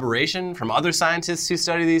corroboration from other scientists who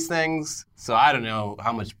study these things, so I don't know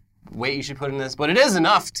how much weight you should put in this, but it is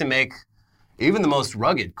enough to make even the most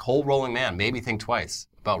rugged coal-rolling man maybe think twice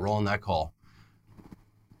about rolling that coal.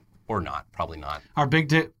 Or not, probably not. Our big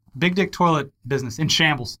dick toilet business in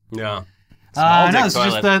shambles. Yeah. No, it's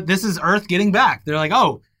just this is Earth getting back. They're like,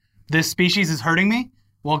 oh, this species is hurting me?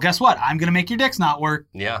 Well, guess what? I'm going to make your dicks not work.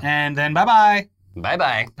 Yeah. And then bye-bye.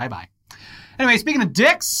 Bye-bye. Bye-bye. Anyway, speaking of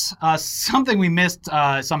dicks, something we missed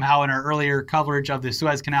somehow in our earlier coverage of the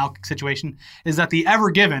Suez Canal situation is that the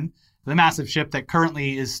Ever Given, the massive ship that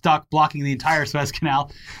currently is stuck blocking the entire Suez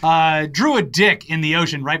Canal, drew a dick in the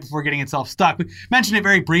ocean right before getting itself stuck. We mentioned it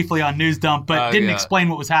very briefly on News Dump, but didn't explain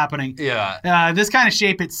what was happening. Yeah. This kind of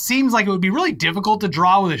shape, it seems like it would be really difficult to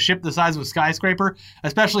draw with a ship the size of a skyscraper,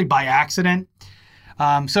 especially by accident.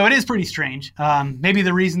 So it is pretty strange. Maybe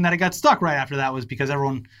the reason that it got stuck right after that was because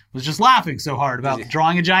everyone was just laughing so hard about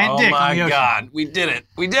drawing a giant dick on the ocean. Oh my God, we did it.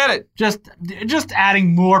 We did it. Just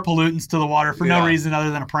adding more pollutants to the water for no reason other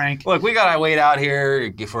than a prank. Look, we got to wait out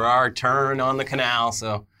here for our turn on the canal,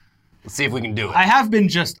 so let's see if we can do it. I have been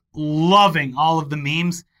just loving all of the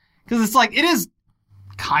memes because it's it is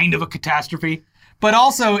kind of a catastrophe, but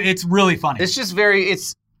also it's really funny. It's just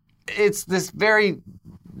it's this very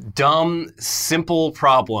dumb, simple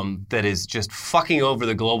problem that is just fucking over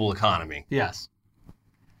the global economy. Yes.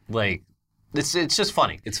 It's just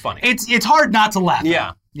funny. It's funny. It's hard not to laugh.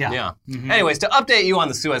 Yeah. Yeah. Mm-hmm. Anyways, to update you on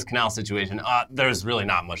the Suez Canal situation, there's really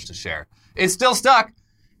not much to share. It's still stuck,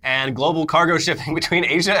 and global cargo shipping between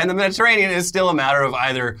Asia and the Mediterranean is still a matter of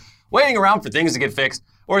either waiting around for things to get fixed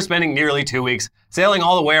or spending nearly 2 weeks sailing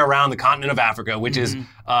all the way around the continent of Africa, which is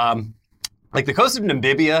the coast of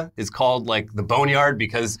Namibia is called the boneyard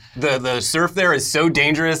because the surf there is so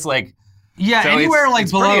dangerous. So anywhere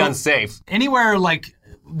it's below, pretty unsafe. Anywhere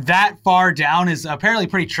that far down is apparently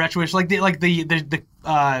pretty treacherous.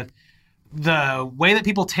 the way that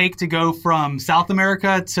people take to go from South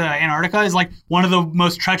America to Antarctica is like one of the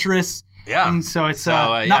most treacherous. Yeah. And so it's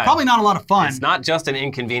probably not a lot of fun. It's not just an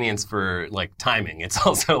inconvenience for like timing. It's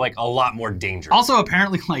also like a lot more dangerous. Also,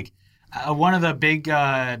 apparently, like one of the big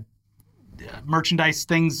merchandise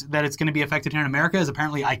things that it's going to be affected here in America is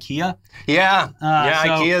apparently IKEA. Yeah. So-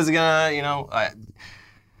 IKEA's gonna,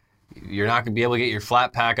 you're not gonna be able to get your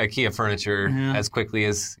flat pack IKEA furniture as quickly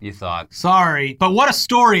as you thought. Sorry, but what a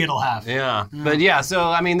story it'll have. Yeah. But yeah, so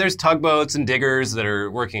I mean, there's tugboats and diggers that are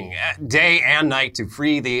working day and night to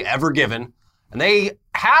free the Ever Given, and they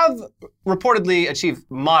have reportedly achieved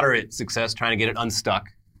moderate success trying to get it unstuck.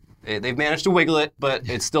 They've managed to wiggle it, but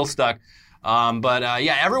it's still stuck.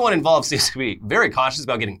 Everyone involved seems to be very cautious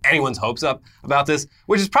about getting anyone's hopes up about this,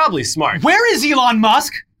 which is probably smart. Where is Elon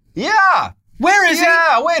Musk? Yeah. Where is he?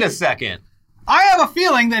 Yeah, wait a second. I have a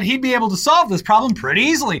feeling that he'd be able to solve this problem pretty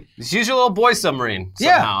easily. Just use your little boy submarine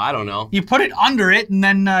somehow. I don't know. You put it under it and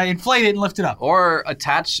then inflate it and lift it up. Or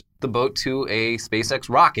attach the boat to a SpaceX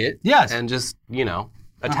rocket. Yes. And just,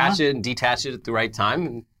 attach it and detach it at the right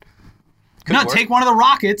time. And take one of the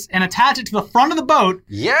rockets and attach it to the front of the boat.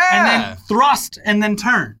 Yeah. And then thrust and then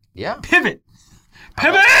turn. Yeah. Pivot.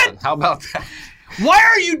 How about that? Why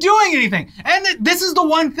are you doing anything? And this is the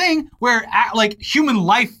one thing where human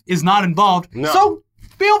life is not involved. No. So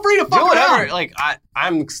feel free to fuck do whatever.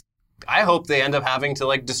 around. I hope they end up having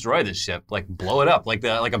to destroy this ship, blow it up like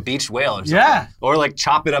a beached whale or something. Yeah. Or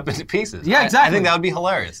chop it up into pieces. Yeah, exactly. I think that would be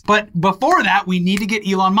hilarious. But before that, we need to get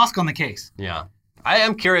Elon Musk on the case. Yeah. I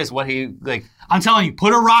am curious what he I'm telling you,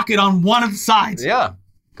 put a rocket on one of the sides. Yeah.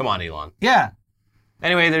 Come on, Elon. Yeah.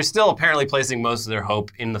 Anyway, they're still apparently placing most of their hope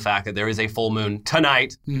in the fact that there is a full moon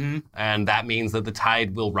tonight, and that means that the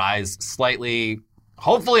tide will rise slightly,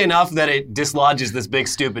 hopefully enough that it dislodges this big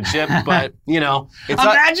stupid ship, but,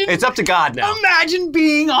 it's up to God now. Imagine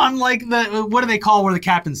being on, what do they call where the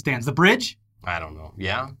captain stands? The bridge? I don't know.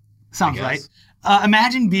 Yeah? Sounds right.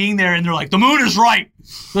 Imagine being there and they're like, the moon is right.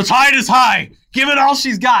 The tide is high. Give it all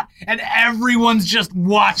she's got. And everyone's just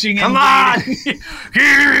watching and Come on!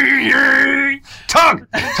 Tug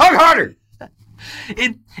harder!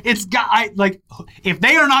 If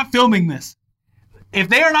they are not filming this,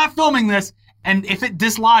 and if it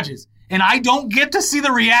dislodges, and I don't get to see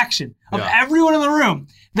the reaction of everyone in the room,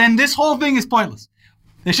 then this whole thing is pointless.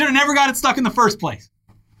 They should have never got it stuck in the first place.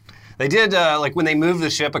 They did, when they moved the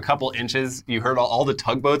ship a couple inches, you heard all the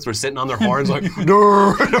tugboats were sitting on their horns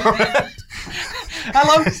durr. I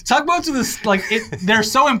love tugboats are this, they're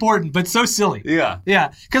so important, but so silly. Yeah.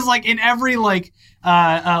 Yeah. Because, in every,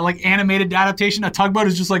 animated adaptation, a tugboat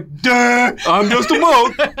is just duh! I'm just a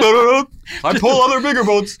boat. I pull other bigger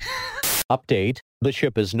boats. Update, the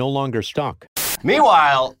ship is no longer stuck.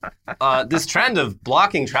 Meanwhile, this trend of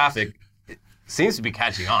blocking traffic seems to be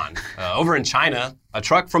catching on. Over in China, a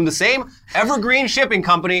truck from the same Evergreen shipping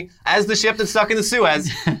company as the ship that's stuck in the Suez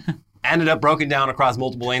ended up broken down across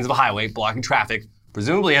multiple lanes of a highway, blocking traffic,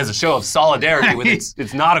 presumably as a show of solidarity with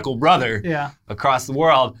its nautical brother across the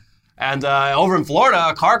world. And over in Florida,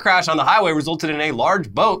 a car crash on the highway resulted in a large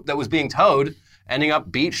boat that was being towed, ending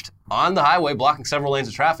up beached on the highway, blocking several lanes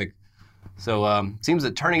of traffic. So it seems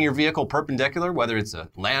that turning your vehicle perpendicular, whether it's a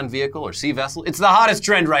land vehicle or sea vessel, it's the hottest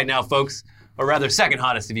trend right now, folks. Or rather, second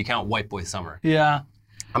hottest if you count White Boy Summer. Yeah.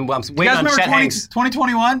 I'm waiting you guys on remember Chet Hanks.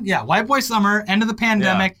 2021? Yeah, White Boy Summer, end of the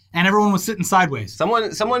pandemic, and everyone was sitting sideways.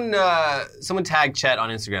 Someone tagged Chet on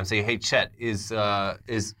Instagram saying, "Hey Chet, is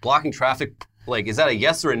blocking traffic is that a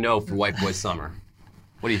yes or a no for White Boy Summer?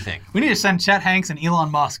 What do you think?" We need to send Chet Hanks and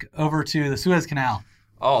Elon Musk over to the Suez Canal.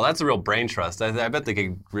 Oh, that's a real brain trust. I bet they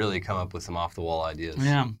could really come up with some off the wall ideas.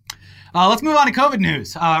 Yeah. Let's move on to COVID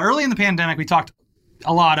news. Early in the pandemic, we talked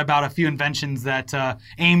a lot about a few inventions that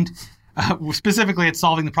aimed specifically at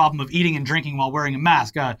solving the problem of eating and drinking while wearing a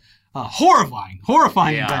mask.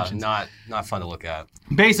 Horrifying inventions. Not fun to look at.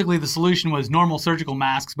 Basically, the solution was normal surgical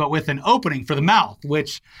masks, but with an opening for the mouth,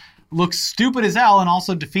 which looks stupid as hell and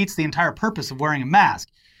also defeats the entire purpose of wearing a mask.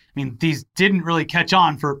 I mean, these didn't really catch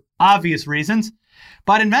on for obvious reasons,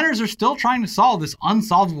 but inventors are still trying to solve this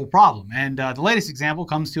unsolvable problem. And the latest example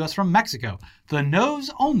comes to us from Mexico, the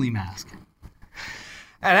nose-only mask.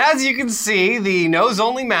 And as you can see, the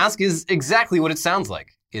nose-only mask is exactly what it sounds like.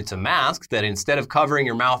 It's a mask that instead of covering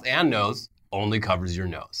your mouth and nose, only covers your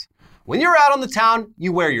nose. When you're out on the town,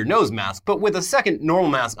 you wear your nose mask, but with a second normal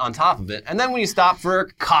mask on top of it. And then when you stop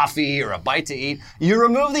for coffee or a bite to eat, you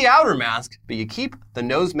remove the outer mask, but you keep the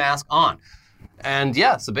nose mask on. And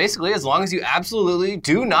yeah, so basically, as long as you absolutely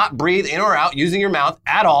do not breathe in or out using your mouth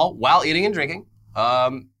at all while eating and drinking,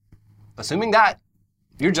 assuming that,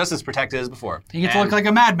 you're just as protected as before. You get to look like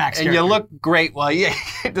a Mad Max character. And you look great while you...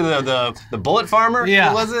 the bullet farmer. Yeah.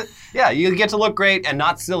 Who was it? Yeah, you get to look great and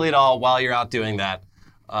not silly at all while you're out doing that.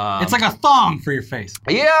 It's like a thong for your face.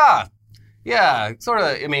 Yeah, sort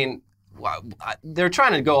of. I mean, they're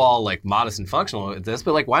trying to go all like modest and functional with this,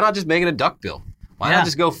 but like, why not just make it a duck bill? Why not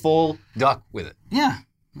just go full duck with it? Yeah,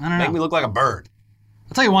 I don't know. Make me look like a bird.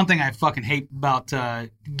 I'll tell you one thing I fucking hate about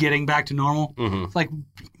getting back to normal. Mm-hmm. It's like,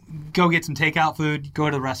 go get some takeout food, go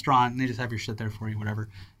to the restaurant, and they just have your shit there for you, whatever.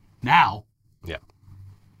 Now,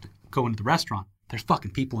 go into the restaurant, there's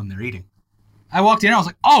fucking people in there eating. I walked in and I was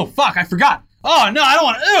like, oh, fuck, I forgot. Oh, no, I don't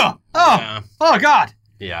want to. Oh, God.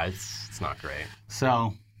 Yeah, it's not great.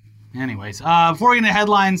 So, anyways, before we get into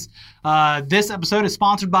headlines, this episode is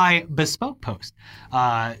sponsored by Bespoke Post.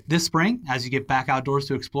 This spring, as you get back outdoors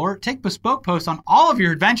to explore, take Bespoke Post on all of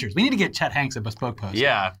your adventures. We need to get Chet Hanks at Bespoke Post.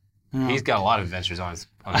 Yeah, he's got a lot of adventures on his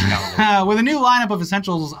calendar. With a new lineup of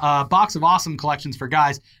essentials, Box of Awesome collections for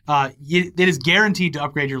guys, it is guaranteed to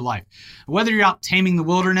upgrade your life. Whether you're out taming the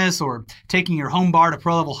wilderness or taking your home bar to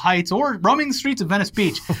pro-level heights or roaming the streets of Venice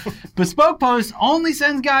Beach, Bespoke Post only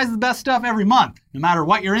sends guys the best stuff every month. No matter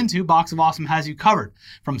what you're into, Box of Awesome has you covered.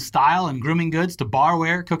 From style and grooming goods to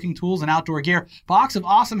barware, cooking tools, and outdoor gear, Box of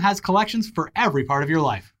Awesome has collections for every part of your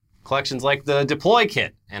life. Collections like the Deploy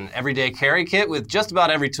Kit, an everyday carry kit with just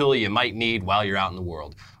about every tool you might need while you're out in the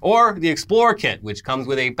world. Or the Explorer Kit, which comes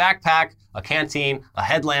with a backpack, a canteen, a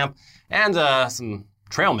headlamp, and some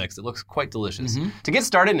trail mix that looks quite delicious. Mm-hmm. To get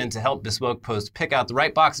started and to help Bespoke Post pick out the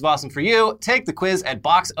right Box of Awesome for you, take the quiz at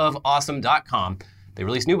boxofawesome.com. They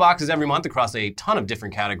release new boxes every month across a ton of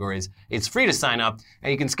different categories. It's free to sign up,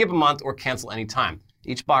 and you can skip a month or cancel anytime.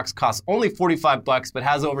 Each box costs only $45, but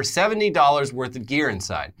has over $70 worth of gear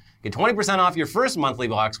inside. Get 20% off your first monthly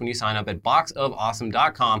box when you sign up at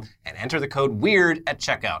boxofawesome.com and enter the code WEIRD at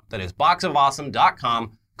checkout. That is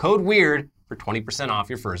boxofawesome.com, code WEIRD for 20% off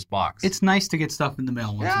your first box. It's nice to get stuff in the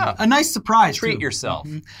mail once in a while. A nice surprise, Treat too. yourself.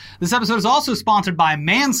 Mm-hmm. This episode is also sponsored by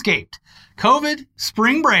Manscaped. COVID,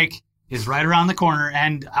 spring break is right around the corner,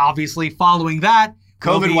 and obviously following that,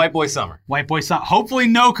 COVID White Boy Summer. White Boy Summer. Hopefully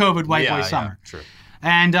no COVID White Boy Summer. Yeah, true.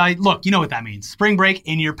 And look, you know what that means. Spring break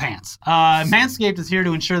in your pants. Manscaped is here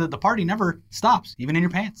to ensure that the party never stops, even in your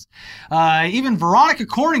pants. Even Veronica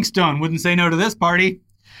Corningstone wouldn't say no to this party.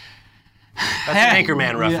 That's an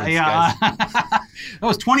Anchorman reference, guys. That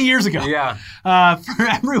was 20 years ago. Yeah. For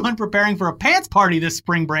everyone preparing for a pants party this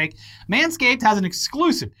spring break, Manscaped has an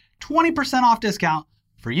exclusive 20% off discount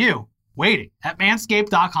for you waiting at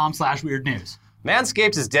manscaped.com/weirdnews.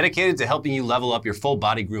 Manscaped is dedicated to helping you level up your full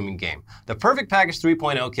body grooming game. The Perfect Package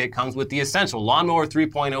 3.0 kit comes with the essential Lawnmower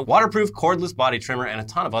 3.0 waterproof cordless body trimmer and a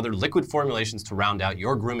ton of other liquid formulations to round out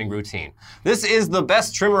your grooming routine. This is the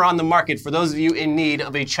best trimmer on the market for those of you in need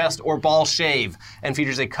of a chest or ball shave and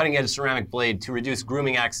features a cutting-edge ceramic blade to reduce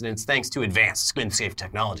grooming accidents thanks to advanced skin-safe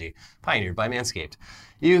technology pioneered by Manscaped.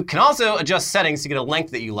 You can also adjust settings to get a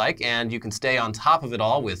length that you like, and you can stay on top of it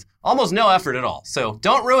all with almost no effort at all. So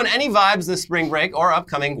don't ruin any vibes this spring break or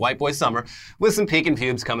upcoming White Boy Summer with some peeking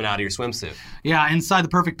pubes coming out of your swimsuit. Yeah, inside the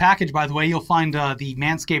Perfect Package, by the way, you'll find the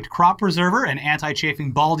Manscaped Crop Preserver, an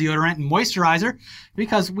anti-chafing ball deodorant and moisturizer,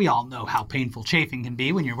 because we all know how painful chafing can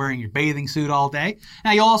be when you're wearing your bathing suit all day.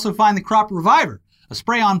 Now, you'll also find the Crop Reviver, a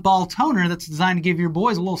spray-on ball toner that's designed to give your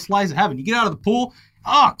boys a little slice of heaven. You get out of the pool,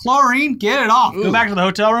 chlorine, get it off. Go back to the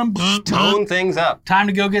hotel room. Tone things up. Time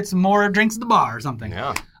to go get some more drinks at the bar or something.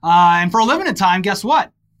 Yeah. And for a limited time, guess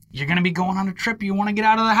what? You're going to be going on a trip. You want to get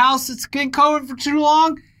out of the house. It's been COVID for too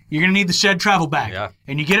long. You're going to need the Shed travel bag. Yeah.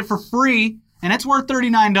 And you get it for free, and it's worth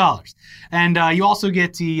 $39. And you also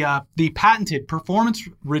get the patented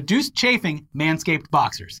performance-reduced chafing Manscaped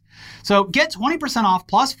boxers. So get 20% off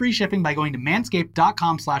plus free shipping by going to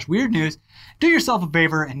manscaped.com/weirdnews. Do yourself a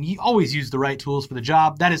favor and you always use the right tools for the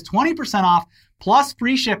job. That is 20% off plus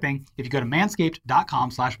free shipping if you go to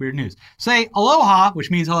manscaped.com/weirdnews. Say aloha,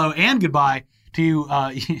 which means hello and goodbye, to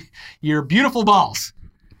your beautiful balls.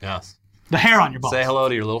 Yes. The hair on your balls. Say hello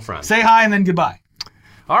to your little friend. Say hi and then goodbye.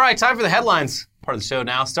 All right, time for the headlines. Part of the show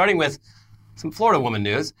now, starting with some Florida woman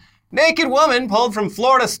news. Naked woman pulled from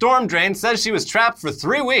Florida storm drain says she was trapped for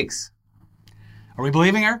 3 weeks. Are we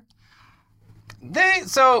believing her?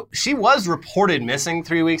 So she was reported missing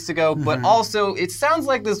 3 weeks ago, but also it sounds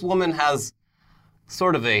like this woman has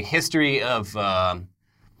sort of a history of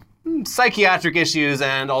psychiatric issues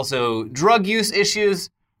and also drug use issues.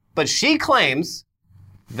 But she claims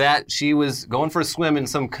that she was going for a swim in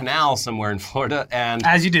some canal somewhere in Florida and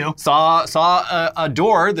as you do, saw a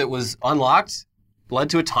door that was unlocked, led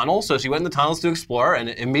to a tunnel. So she went in the tunnels to explore and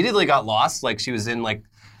immediately got lost, like she was in like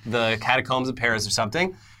the catacombs of Paris or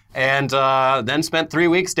something. And then spent 3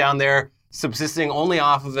 weeks down there subsisting only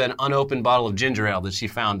off of an unopened bottle of ginger ale that she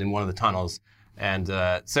found in one of the tunnels. And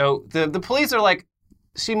so the police are like,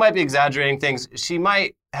 she might be exaggerating things. She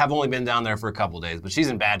might have only been down there for a couple of days, but she's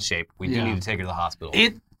in bad shape. We do need to take her to the hospital.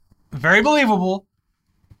 Very believable,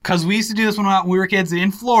 because we used to do this when we were kids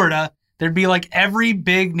in Florida. There'd be like every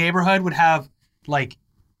big neighborhood would have like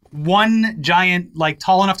one giant, like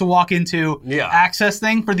tall enough to walk into access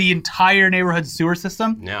thing for the entire neighborhood sewer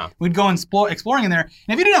system. Yeah. We'd go and exploring in there. And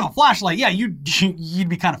if you didn't have a flashlight, you'd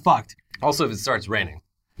be kind of fucked. Also, if it starts raining.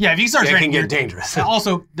 Yeah, if it starts raining. It can get dangerous.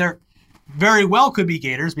 Also, there very well could be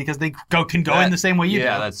gators because they can go in the same way you do.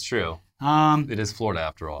 Yeah, that's true. It is Florida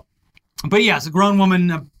after all. But yeah, it's a grown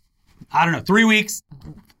woman, I don't know, 3 weeks,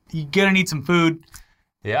 you're gonna need some food.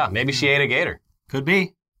 Yeah, maybe she ate a gator. Could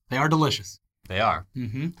be. They are delicious. They are.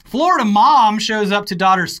 Mm-hmm. Florida mom shows up to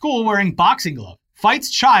daughter's school wearing boxing glove. Fights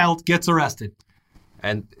child, gets arrested.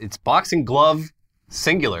 And it's boxing glove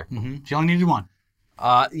singular. Mm-hmm. She only needed one.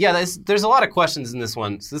 There's a lot of questions in this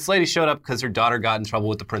one. So this lady showed up because her daughter got in trouble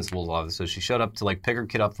with the principal's office. So she showed up to like pick her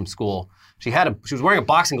kid up from school. She was wearing a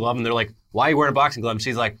boxing glove, and they're like, "Why are you wearing a boxing glove?" And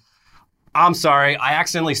she's like, "I'm sorry, I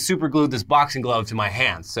accidentally super glued this boxing glove to my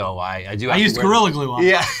hand, so I do have to used Gorilla Glue on it."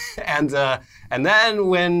 Yeah, and then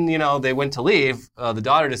when they went to leave, the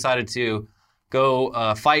daughter decided to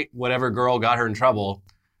go fight whatever girl got her in trouble,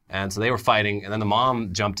 and so they were fighting. And then the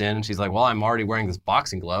mom jumped in, and she's like, "Well, I'm already wearing this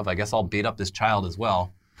boxing glove. I guess I'll beat up this child as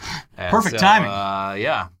well." And Perfect timing.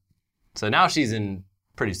 Yeah. So now she's in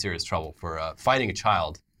pretty serious trouble for fighting a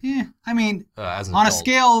child. Yeah, I mean, as an on adult. a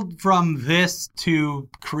scale from this to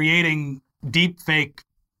creating deep fake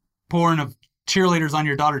porn of cheerleaders on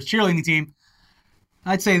your daughter's cheerleading team,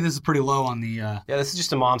 I'd say this is pretty low on the... Yeah, this is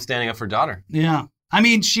just a mom standing up for her daughter. Yeah. I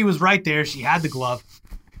mean, she was right there. She had the glove.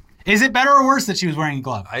 Is it better or worse that she was wearing a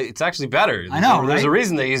glove? It's actually better. I know, There's right? a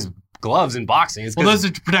reason they use gloves in boxing. Well, those are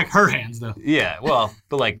to protect her hands, though. Yeah, well,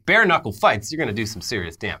 but like bare knuckle fights, you're going to do some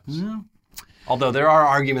serious damage. Yeah. Although there are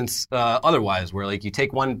arguments otherwise, where like you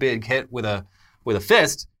take one big hit with a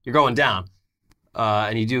fist, you're going down,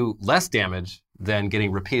 and you do less damage than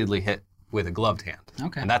getting repeatedly hit with a gloved hand.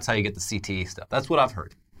 Okay. And that's how you get the CTE stuff. That's what I've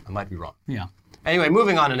heard. I might be wrong. Yeah. Anyway,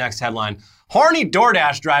 moving on to next headline. Horny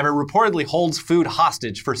DoorDash driver reportedly holds food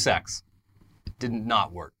hostage for sex. It did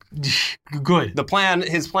not work. Good.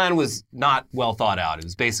 His plan was not well thought out. It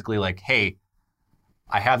was basically like, hey,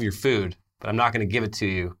 I have your food, but I'm not going to give it to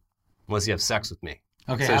you unless you have sex with me.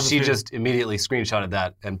 Okay. So she just immediately screenshotted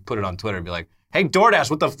that and put it on Twitter and be like, hey, DoorDash,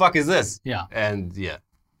 what the fuck is this? Yeah. And yeah.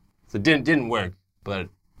 So it didn't work, but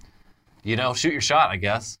shoot your shot, I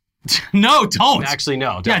guess. No, don't. Actually,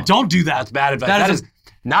 no. Don't. Yeah, don't do that. That's bad advice. That is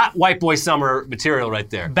not white boy summer material right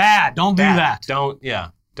there. Bad. Don't do that. Don't.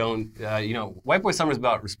 White boy summer is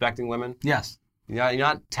about respecting women. Yes. You're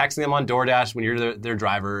not texting them on DoorDash when you're their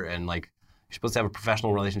driver, and like you're supposed to have a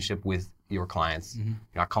professional relationship with your clients. Mm-hmm.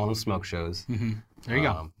 You're not calling them smoke shows. Mm-hmm. There you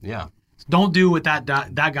go. Yeah. Don't do what that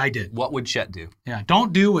guy did. What would Chet do? Yeah.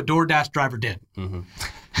 Don't do what DoorDash driver did. Mm-hmm.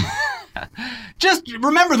 Just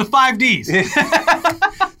remember the 5 Ds.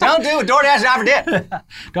 Don't do what DoorDash driver did.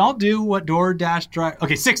 Don't do what DoorDash driver...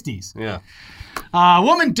 Okay, 6 Ds. Yeah.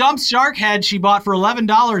 Woman dumps shark head she bought for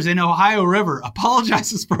 $11 in Ohio River.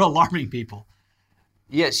 Apologizes for alarming people.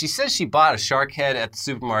 Yeah, she says she bought a shark head at the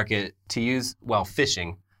supermarket to use while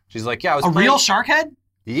fishing. She's like, yeah, I was real shark head?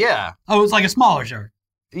 Yeah. Oh, it was like a smaller shark.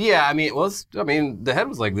 Yeah, I mean, the head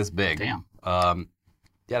was like this big. Damn.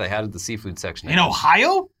 Yeah, they had it at the seafood section. In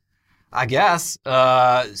Ohio? I guess.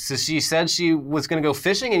 So she said she was going to go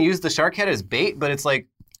fishing and use the shark head as bait, but it's like...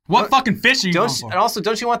 What fucking fish are you going for? And also,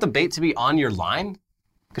 don't you want the bait to be on your line?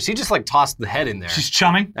 Because she just like tossed the head in there. She's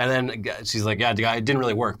chumming? And then she's like, yeah, it didn't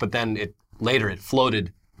really work. But then it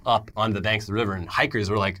floated up onto the banks of the river, and hikers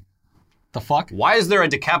were like, the fuck? Why is there a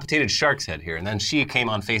decapitated shark's head here? And then she came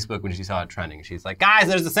on Facebook when she saw it trending. She's like, guys,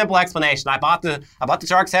 there's a simple explanation. I bought the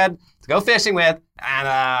shark's head to go fishing with, and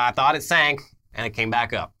I thought it sank, and it came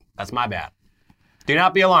back up. That's my bad. Do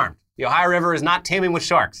not be alarmed. The Ohio River is not teeming with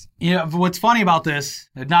sharks. You know, what's funny about this,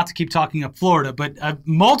 not to keep talking up Florida, but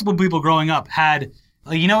multiple people growing up had,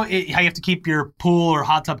 how you have to keep your pool or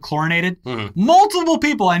hot tub chlorinated? Mm-hmm. Multiple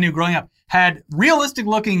people I knew growing up had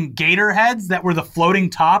realistic-looking gator heads that were the floating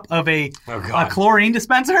top of a chlorine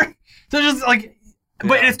dispenser. So just like,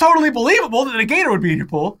 but it's totally believable that a gator would be in your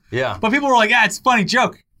pool. Yeah. But people were like, it's a funny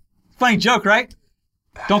joke. Funny joke, right?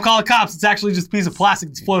 Don't call the cops. It's actually just a piece of plastic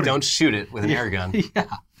that's floating. Don't shoot it with an air gun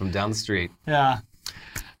from down the street. Yeah.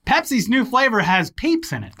 Pepsi's new flavor has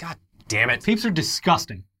peeps in it. God damn it. Peeps are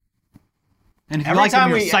disgusting. And if you like them,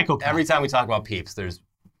 you're a psychopath. Every time we talk about Peeps, there's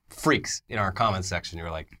freaks in our comments section.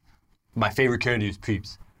 You're like, my favorite candy is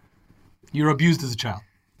Peeps. You were abused as a child.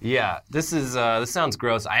 Yeah, this sounds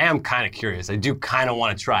gross. I am kind of curious. I do kind of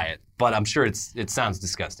want to try it, but I'm sure it sounds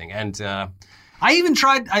disgusting. And I even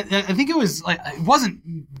tried. I think it was like it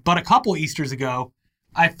wasn't, but a couple Easters ago,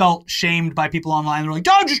 I felt shamed by people online. They're like,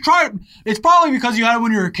 "Don't just try it. It's probably because you had it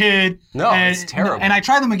when you were a kid." No, it's terrible. And I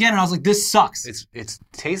tried them again, and I was like, "This sucks." It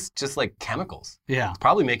tastes just like chemicals. Yeah, it's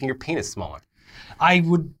probably making your penis smaller.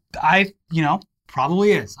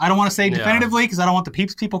 Probably is. I don't want to say definitively because I don't want the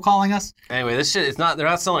Peeps people calling us. Anyway, this shit, they're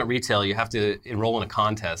not selling it retail. You have to enroll in a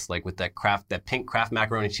contest, like with that pink Kraft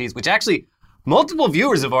macaroni and cheese, which actually multiple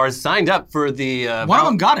viewers of ours signed up for the... one of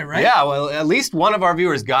them got it, right? Yeah, well, at least one of our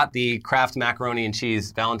viewers got the Kraft macaroni and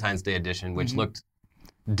cheese Valentine's Day edition, which looked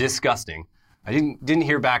disgusting. I didn't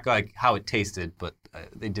hear back like how it tasted, but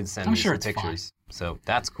they did send me some pictures. Fine. So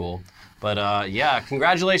that's cool. But yeah,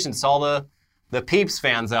 congratulations to all the Peeps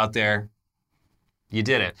fans out there. You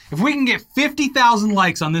did it. If we can get 50,000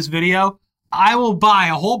 likes on this video, I will buy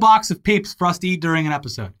a whole box of Peeps for us to eat during an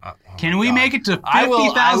episode. Can we make it to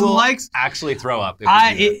 50,000 likes? Actually throw up. We'll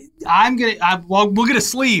get a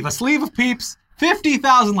sleeve of Peeps.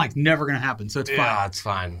 50,000 likes. Never gonna happen. So it's fine. Yeah, it's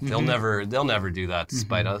fine. Mm-hmm. They'll never do that to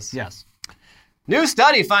spite us. Yes. New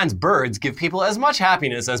study finds birds give people as much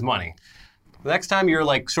happiness as money. The next time you're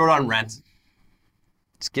like short on rent,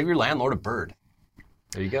 just give your landlord a bird.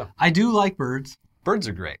 There you go. I do like birds. Birds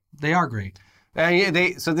are great. They are great.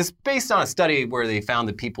 So this based on a study where they found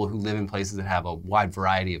that people who live in places that have a wide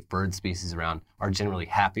variety of bird species around are generally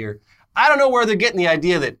happier. I don't know where they're getting the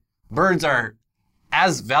idea that birds are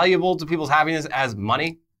as valuable to people's happiness as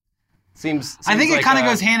money. Seems I think like it kind of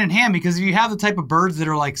goes hand in hand because if you have the type of birds that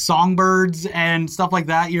are like songbirds and stuff like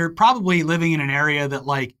that, you're probably living in an area that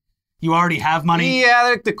like you already have money.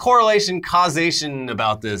 Yeah, the correlation, causation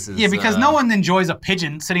about this is... Yeah, because no one enjoys a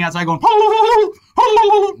pigeon sitting outside going...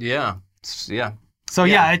 Yeah. So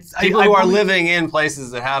yeah, it's... People who are living in places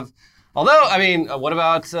that have... Although, I mean, what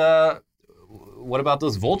about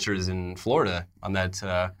those vultures in Florida on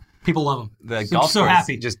that... People love them. The golf so course,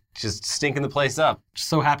 happy. Just stinking the place up. Just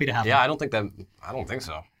so happy to have them. Yeah, I don't think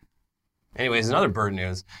so. Anyways, another bird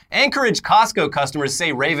news. Anchorage Costco customers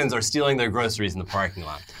say ravens are stealing their groceries in the parking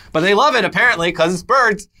lot. But they love it, apparently, because it's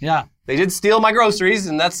birds. Yeah. They did steal my groceries,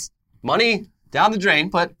 and that's money down the drain,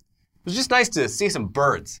 but it was just nice to see some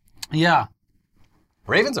birds. Yeah.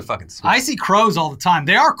 Ravens are fucking sweet. I see crows all the time.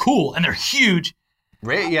 They are cool, and they're huge.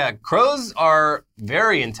 Yeah, crows are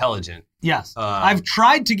very intelligent. Yes. I've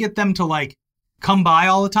tried to get them to, like, come by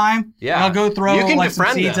all the time. Yeah. I'll go throw like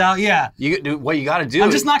some seeds out. Yeah. What you got to do. I'm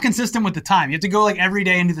just not consistent with the time. You have to go like every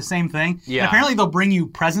day and do the same thing. Yeah. And apparently they'll bring you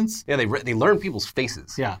presents. Yeah, they learn people's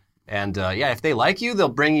faces. Yeah. And if they like you, they'll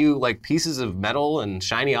bring you like pieces of metal and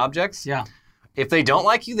shiny objects. Yeah. If they don't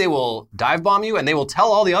like you, they will dive bomb you and they will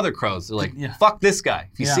tell all the other crows. They're like, fuck this guy.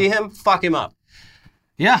 If you see him, fuck him up.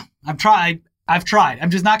 Yeah. I've tried. I'm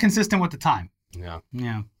just not consistent with the time. Yeah.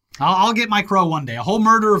 Yeah. I'll get my crow one day. A whole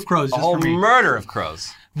murder of crows. A whole murder of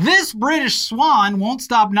crows. This British swan won't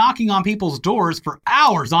stop knocking on people's doors for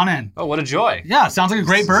hours on end. Oh, what a joy. Yeah, sounds like a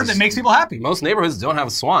great bird that makes people happy. Most neighborhoods don't have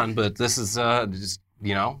a swan, but this is just,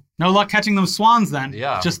 No luck catching them swans then.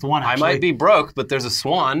 Yeah. Just the one, actually. I might be broke, but there's a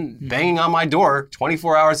swan banging on my door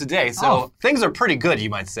 24 hours a day, so things are pretty good, you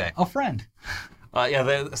might say. A friend.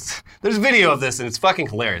 There's video of this, and it's fucking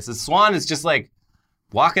hilarious. The swan is just like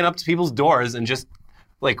walking up to people's doors and just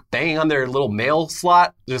like banging on their little mail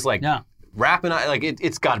slot, just like rapping. Like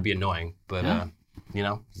it's got to be annoying, but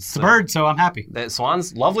it's a bird, so I'm happy. The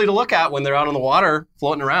swan's lovely to look at when they're out on the water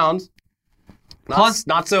floating around. Plus,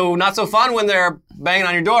 not so fun when they're banging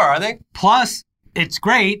on your door, are they? Plus, it's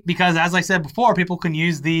great because, as I said before, people can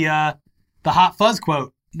use the hot fuzz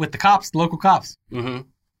quote with the cops, the local cops. Mm-hmm.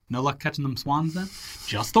 No luck catching them swans then?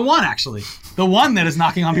 Just the one, actually. The one that is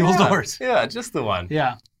knocking on people's doors. Yeah, just the one.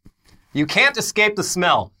 Yeah. You can't escape the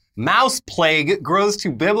smell. Mouse plague grows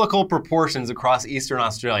to biblical proportions across eastern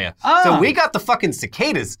Australia. Oh. So we got the fucking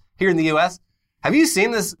cicadas here in the U.S. Have you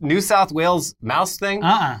seen this New South Wales mouse thing?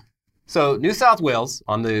 So New South Wales,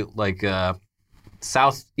 on the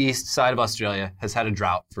southeast side of Australia, has had a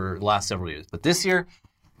drought for the last several years. But this year,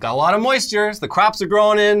 got a lot of moisture. So the crops are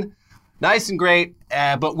growing in, nice and great.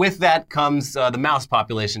 But with that comes the mouse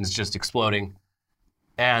population is just exploding.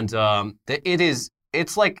 And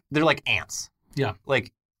it's like, they're like ants. Yeah.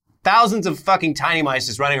 Like thousands of fucking tiny mice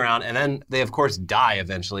just running around, and then they, of course, die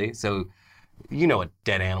eventually. So you know what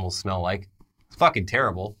dead animals smell like. It's fucking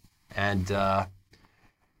terrible. And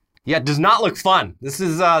it does not look fun. This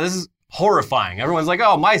is horrifying. Everyone's like,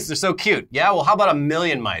 oh, mice, they're so cute. Yeah, well, how about 1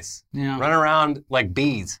 million mice running around like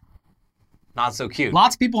bees? not so cute.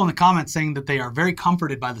 Lots of people in the comments saying that they are very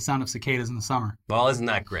comforted by the sound of cicadas in the summer. Well, isn't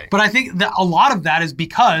that great? But I think that a lot of that is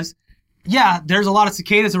because, there's a lot of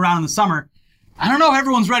cicadas around in the summer. I don't know if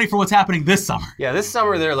everyone's ready for what's happening this summer. Yeah, this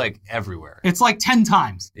summer they're like everywhere. It's like 10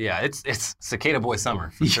 times. Yeah, it's cicada boy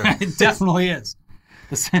summer for sure. Yeah, it definitely is.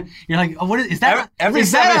 You're like, oh, what is that?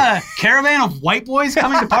 Is that a caravan of white boys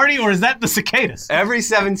coming to party, or is that the cicadas? Every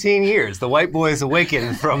 17 years, the white boys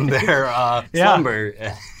awaken from their slumber.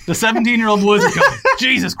 The 17-year-old boys are coming.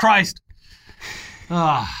 Jesus Christ.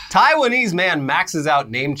 Taiwanese man maxes out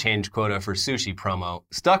name change quota for sushi promo.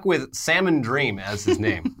 Stuck with Salmon Dream as his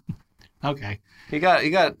name. Okay. He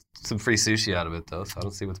got some free sushi out of it, though, so I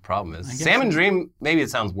don't see what the problem is. Salmon Dream, maybe it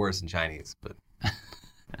sounds worse in Chinese, but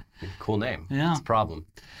cool name. Yeah. It's a problem.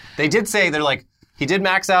 They did say, they're like, he did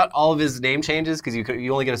max out all of his name changes because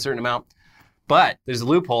you only get a certain amount, but there's a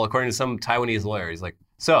loophole according to some Taiwanese lawyer. He's like,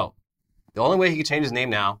 so the only way he could change his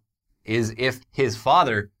name now is if his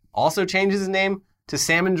father also changes his name to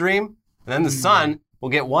Salmon Dream, and then the son will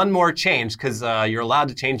get one more change because you're allowed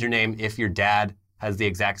to change your name if your dad has the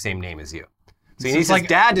exact same name as you. So he needs his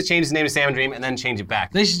dad to change his name to Salmon Dream and then change it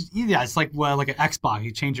back. It's like like an Xbox.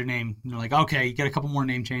 You change your name, and you're like, okay, you get a couple more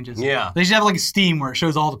name changes. Yeah. They should have like a Steam where it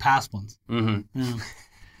shows all the past ones. Mm-hmm. Yeah.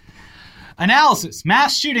 Analysis.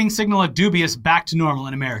 Mass shooting signal a dubious back to normal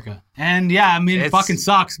in America. And it fucking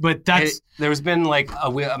sucks, but there's been like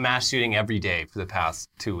a mass shooting every day for the past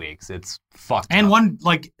 2 weeks. It's fucked and up. one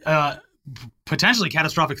potentially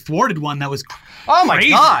catastrophic thwarted one that was oh my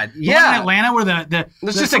crazy. God, The one in Atlanta where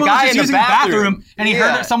there's just a guy in the bathroom and he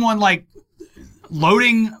heard someone like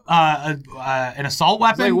loading an assault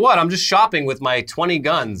weapon. Like what? I'm just shopping with my 20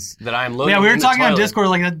 guns that I'm loading. Yeah, we were in the talking on toilet. Discord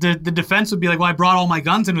like the defense would be like, well, I brought all my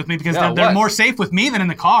guns in with me because they're more safe with me than in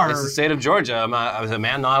the car. It's the state of Georgia. Is a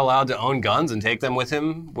man not allowed to own guns and take them with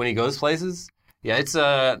him when he goes places? Yeah, it's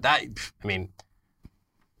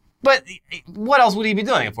But what else would he be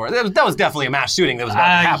doing it for? That was definitely a mass shooting that was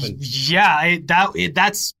about to happen. Yeah,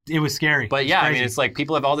 it was scary. But yeah, it's like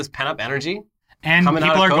people have all this pent up energy, and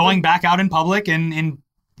people are going back out in public, and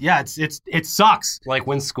it sucks. Like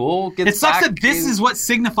when school gets it sucks back that this is what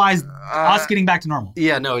signifies us getting back to normal.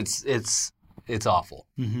 Yeah, no, it's awful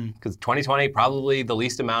because 2020 probably the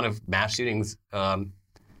least amount of mass shootings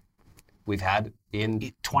we've had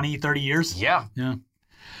in 20, 30 years. Yeah.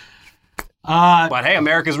 But hey,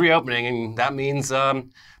 America's reopening, and that means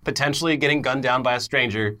potentially getting gunned down by a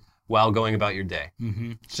stranger while going about your day.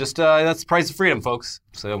 Mm-hmm. It's just that's the price of freedom, folks.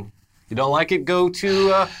 So if you don't like it, go to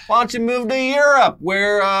why don't you move to Europe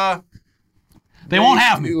where they won't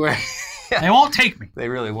have me. They won't take me. They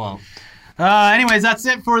really won't. Anyways, that's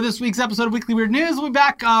it for this week's episode of Weekly Weird News. We'll be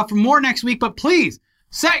back for more next week, but please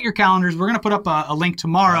set your calendars. We're going to put up a link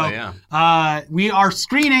tomorrow. Oh, yeah. We are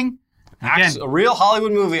screening a real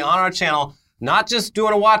Hollywood movie on our channel, not just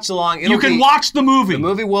doing a watch along. You can watch the movie. The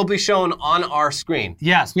movie will be shown on our screen.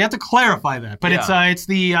 Yes, we have to clarify that. But it's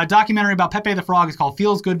the documentary about Pepe the Frog. It's called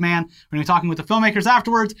Feels Good Man. We're going to be talking with the filmmakers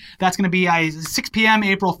afterwards. That's going to be 6 p.m.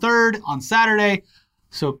 April 3rd on Saturday.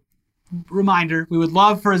 So, reminder, we would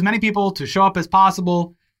love for as many people to show up as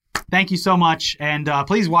possible. Thank you so much. And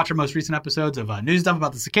please watch our most recent episodes of News Stuff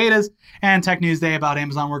about the cicadas and Tech News Day about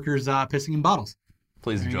Amazon workers pissing in bottles.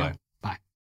 Please enjoy.